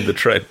all in the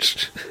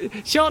trench.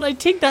 Sean, I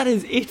think that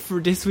is it for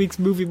this week's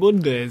Movie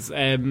Mondays.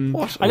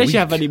 Unless you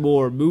have any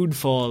more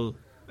Moonfall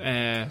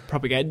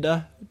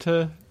propaganda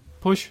to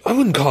push. I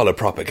wouldn't call it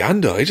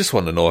propaganda. I just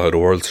want to know how the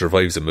world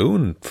survives a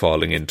moon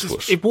falling into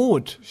it. It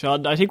won't,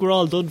 Sean. I think we're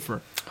all done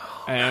for.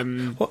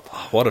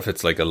 What if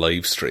it's like a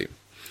live stream?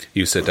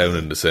 You sit down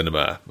in the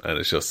cinema and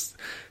it's just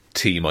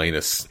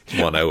T-minus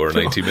 1 hour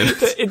 90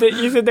 minutes.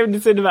 You sit down in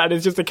the cinema and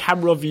it's just a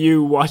camera of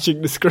you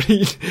watching the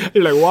screen.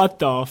 You're like, what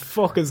the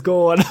fuck is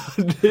going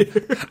on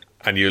here?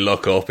 And you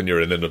look up and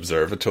you're in an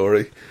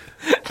observatory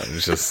and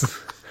it's just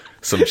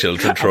some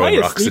children throwing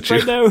rocks at you.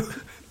 Right now?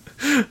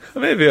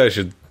 Maybe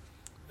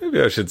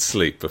I should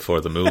sleep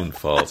before the moon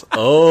falls.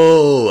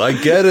 Oh, I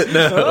get it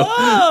now.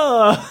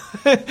 Oh,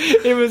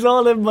 it was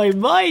all in my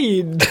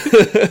mind.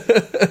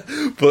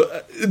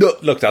 But no,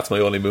 look, that's my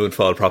only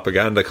Moonfall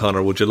propaganda.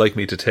 Connor, would you like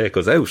me to take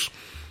us out?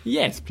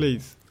 Yes,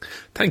 please.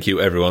 Thank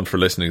you, everyone, for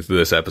listening to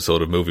this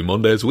episode of Movie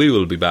Mondays. We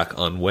will be back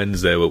on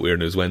Wednesday with Weird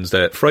News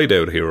Wednesday, Friday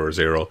with Hero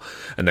Zero,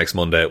 and next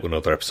Monday with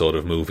another episode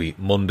of Movie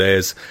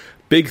Mondays.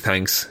 Big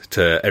thanks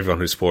to everyone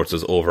who supports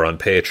us over on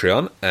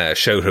Patreon.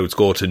 Shout outs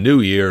go to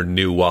New Year,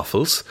 New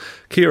Waffles,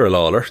 Ciara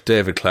Lawler,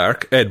 David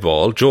Clark, Ed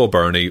Ball, Joe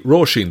Burney,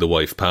 Roisin the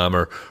Wife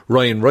Palmer,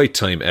 Ryan Right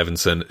Time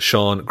Evanson,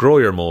 Sean Grow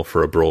Your Mo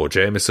for a Bro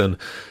Jameson,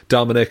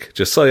 Dominic,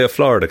 Josiah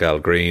Florida Gal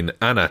Green,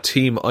 Anna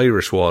Team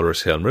Irish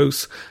Walrus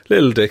Helmroos,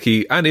 Little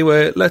Dicky.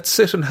 Anyway, let's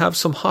sit and have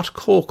some hot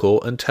cocoa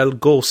and tell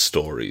ghost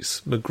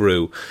stories.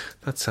 McGrew.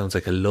 That sounds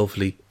like a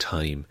lovely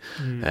time.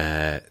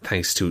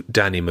 Thanks to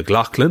Danny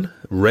McLaughlin,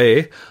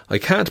 Ray, I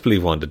can't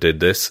believe Wanda did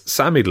this,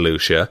 Sammy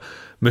DeLucia,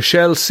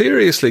 Michelle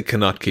seriously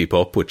cannot keep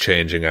up with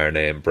changing our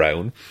name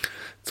Brown.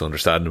 It's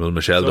understandable,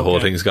 Michelle. The whole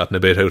thing's gotten a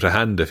bit out of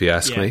hand, if you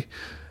ask me.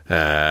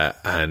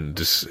 And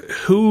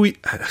who,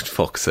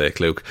 fuck's sake,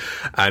 Luke,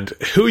 and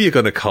who are you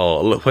going to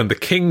call when the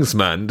King's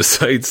man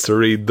decides to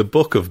read the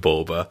Book of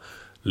Boba?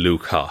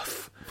 Luke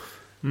Hoth.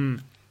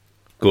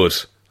 Good.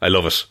 I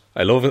love it.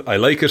 I love it. I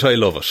like it. I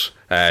love it.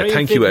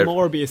 Thank you.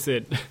 Morbius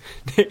in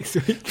next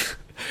week.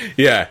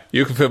 Yeah,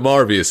 you can fit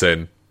Morbius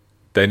in.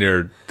 Then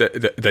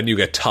you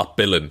get top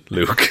billing,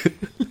 Luke.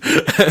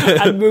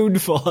 And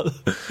Moonfall.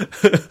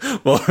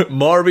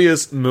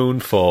 Morbius,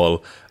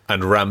 Moonfall,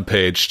 and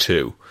Rampage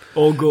 2.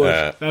 Oh,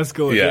 good. That's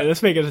good. Yeah.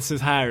 Let's make it as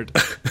hard.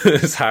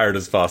 As hard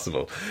as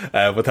possible.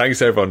 But thanks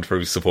to everyone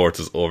who supports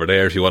us over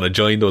there. If you want to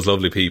join those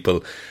lovely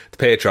people, the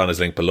Patreon is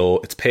linked below.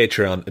 It's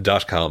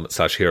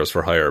patreon.com/Heroes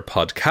for Hire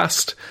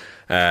podcast.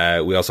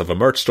 We also have a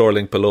merch store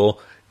link below.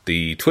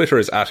 The Twitter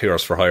is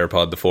 @Heroes for Hire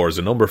Pod. The 4 is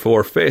the number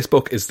 4.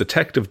 Facebook is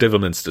Detective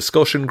Divilment's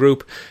discussion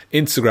group.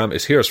 Instagram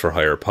is Heroes for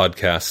Hire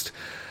podcast.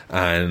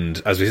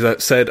 And as we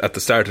said at the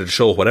start of the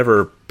show,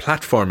 whatever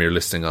platform you're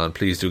listening on,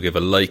 please do give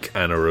a like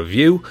and a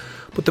review.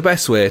 But the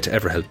best way to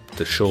ever help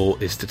the show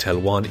is to tell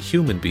one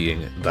human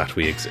being that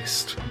we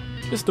exist.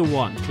 Just the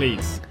one,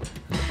 please.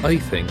 I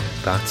think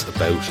that's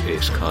about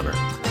it, Connor.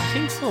 I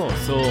think so.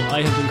 So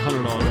I have been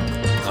Connor Lawler.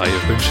 I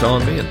have been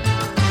Sean Meehan.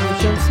 And we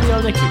shall see you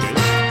all next week, guys.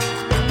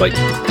 Bye.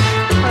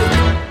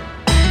 Bye.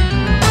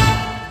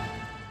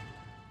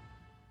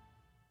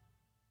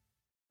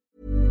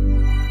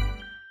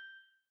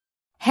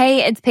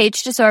 Hey, it's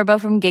Paige DeSorbo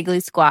from Giggly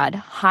Squad.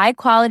 High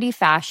quality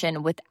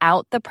fashion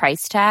without the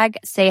price tag.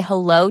 Say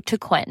hello to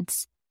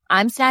Quince.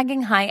 I'm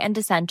snagging high-end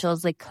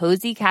essentials like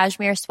cozy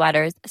cashmere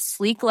sweaters,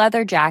 sleek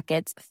leather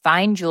jackets,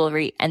 fine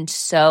jewelry, and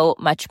so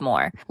much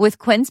more. With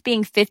Quince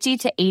being 50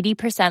 to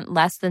 80%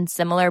 less than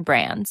similar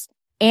brands.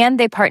 And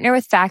they partner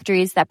with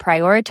factories that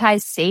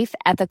prioritize safe,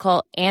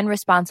 ethical, and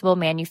responsible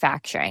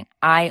manufacturing.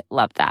 I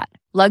love that.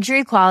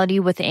 Luxury quality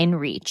within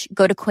reach.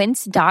 Go to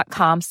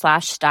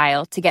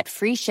quince.com/style to get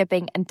free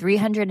shipping and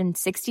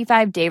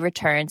 365-day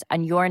returns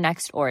on your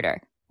next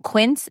order.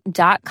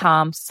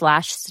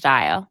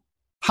 Quince.com/style.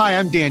 Hi,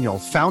 I'm Daniel,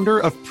 founder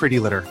of Pretty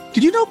Litter.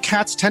 Did you know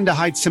cats tend to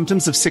hide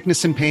symptoms of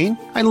sickness and pain?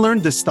 I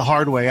learned this the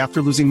hard way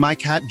after losing my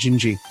cat,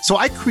 Gingy. So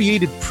I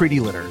created Pretty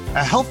Litter,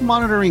 a health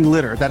monitoring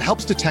litter that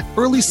helps detect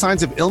early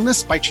signs of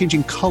illness by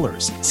changing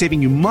colors,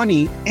 saving you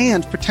money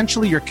and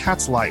potentially your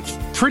cat's life.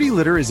 Pretty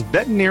Litter is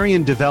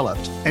veterinarian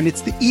developed, and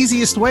it's the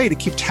easiest way to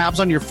keep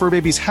tabs on your fur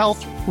baby's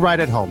health right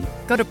at home.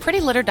 Go to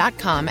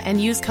prettylitter.com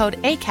and use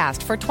code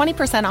ACAST for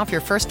 20% off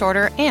your first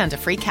order and a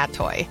free cat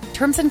toy.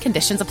 Terms and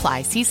conditions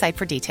apply. See site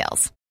for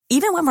details.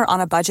 Even when we're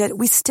on a budget,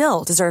 we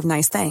still deserve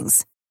nice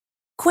things.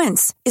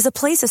 Quince is a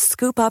place to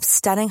scoop up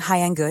stunning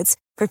high-end goods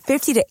for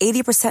 50 to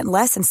 80%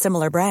 less than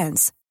similar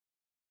brands.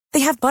 They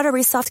have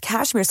buttery soft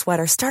cashmere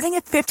sweaters starting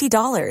at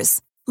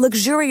 $50,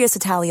 luxurious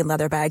Italian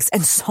leather bags,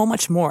 and so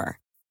much more.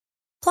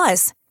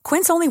 Plus,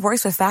 Quince only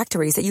works with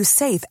factories that use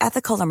safe,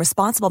 ethical, and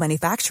responsible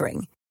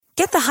manufacturing.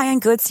 Get the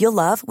high-end goods you'll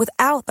love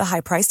without the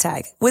high price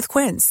tag with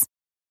Quince.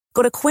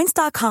 Go to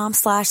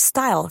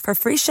quince.com/style for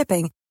free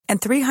shipping and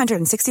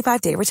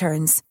 365-day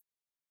returns.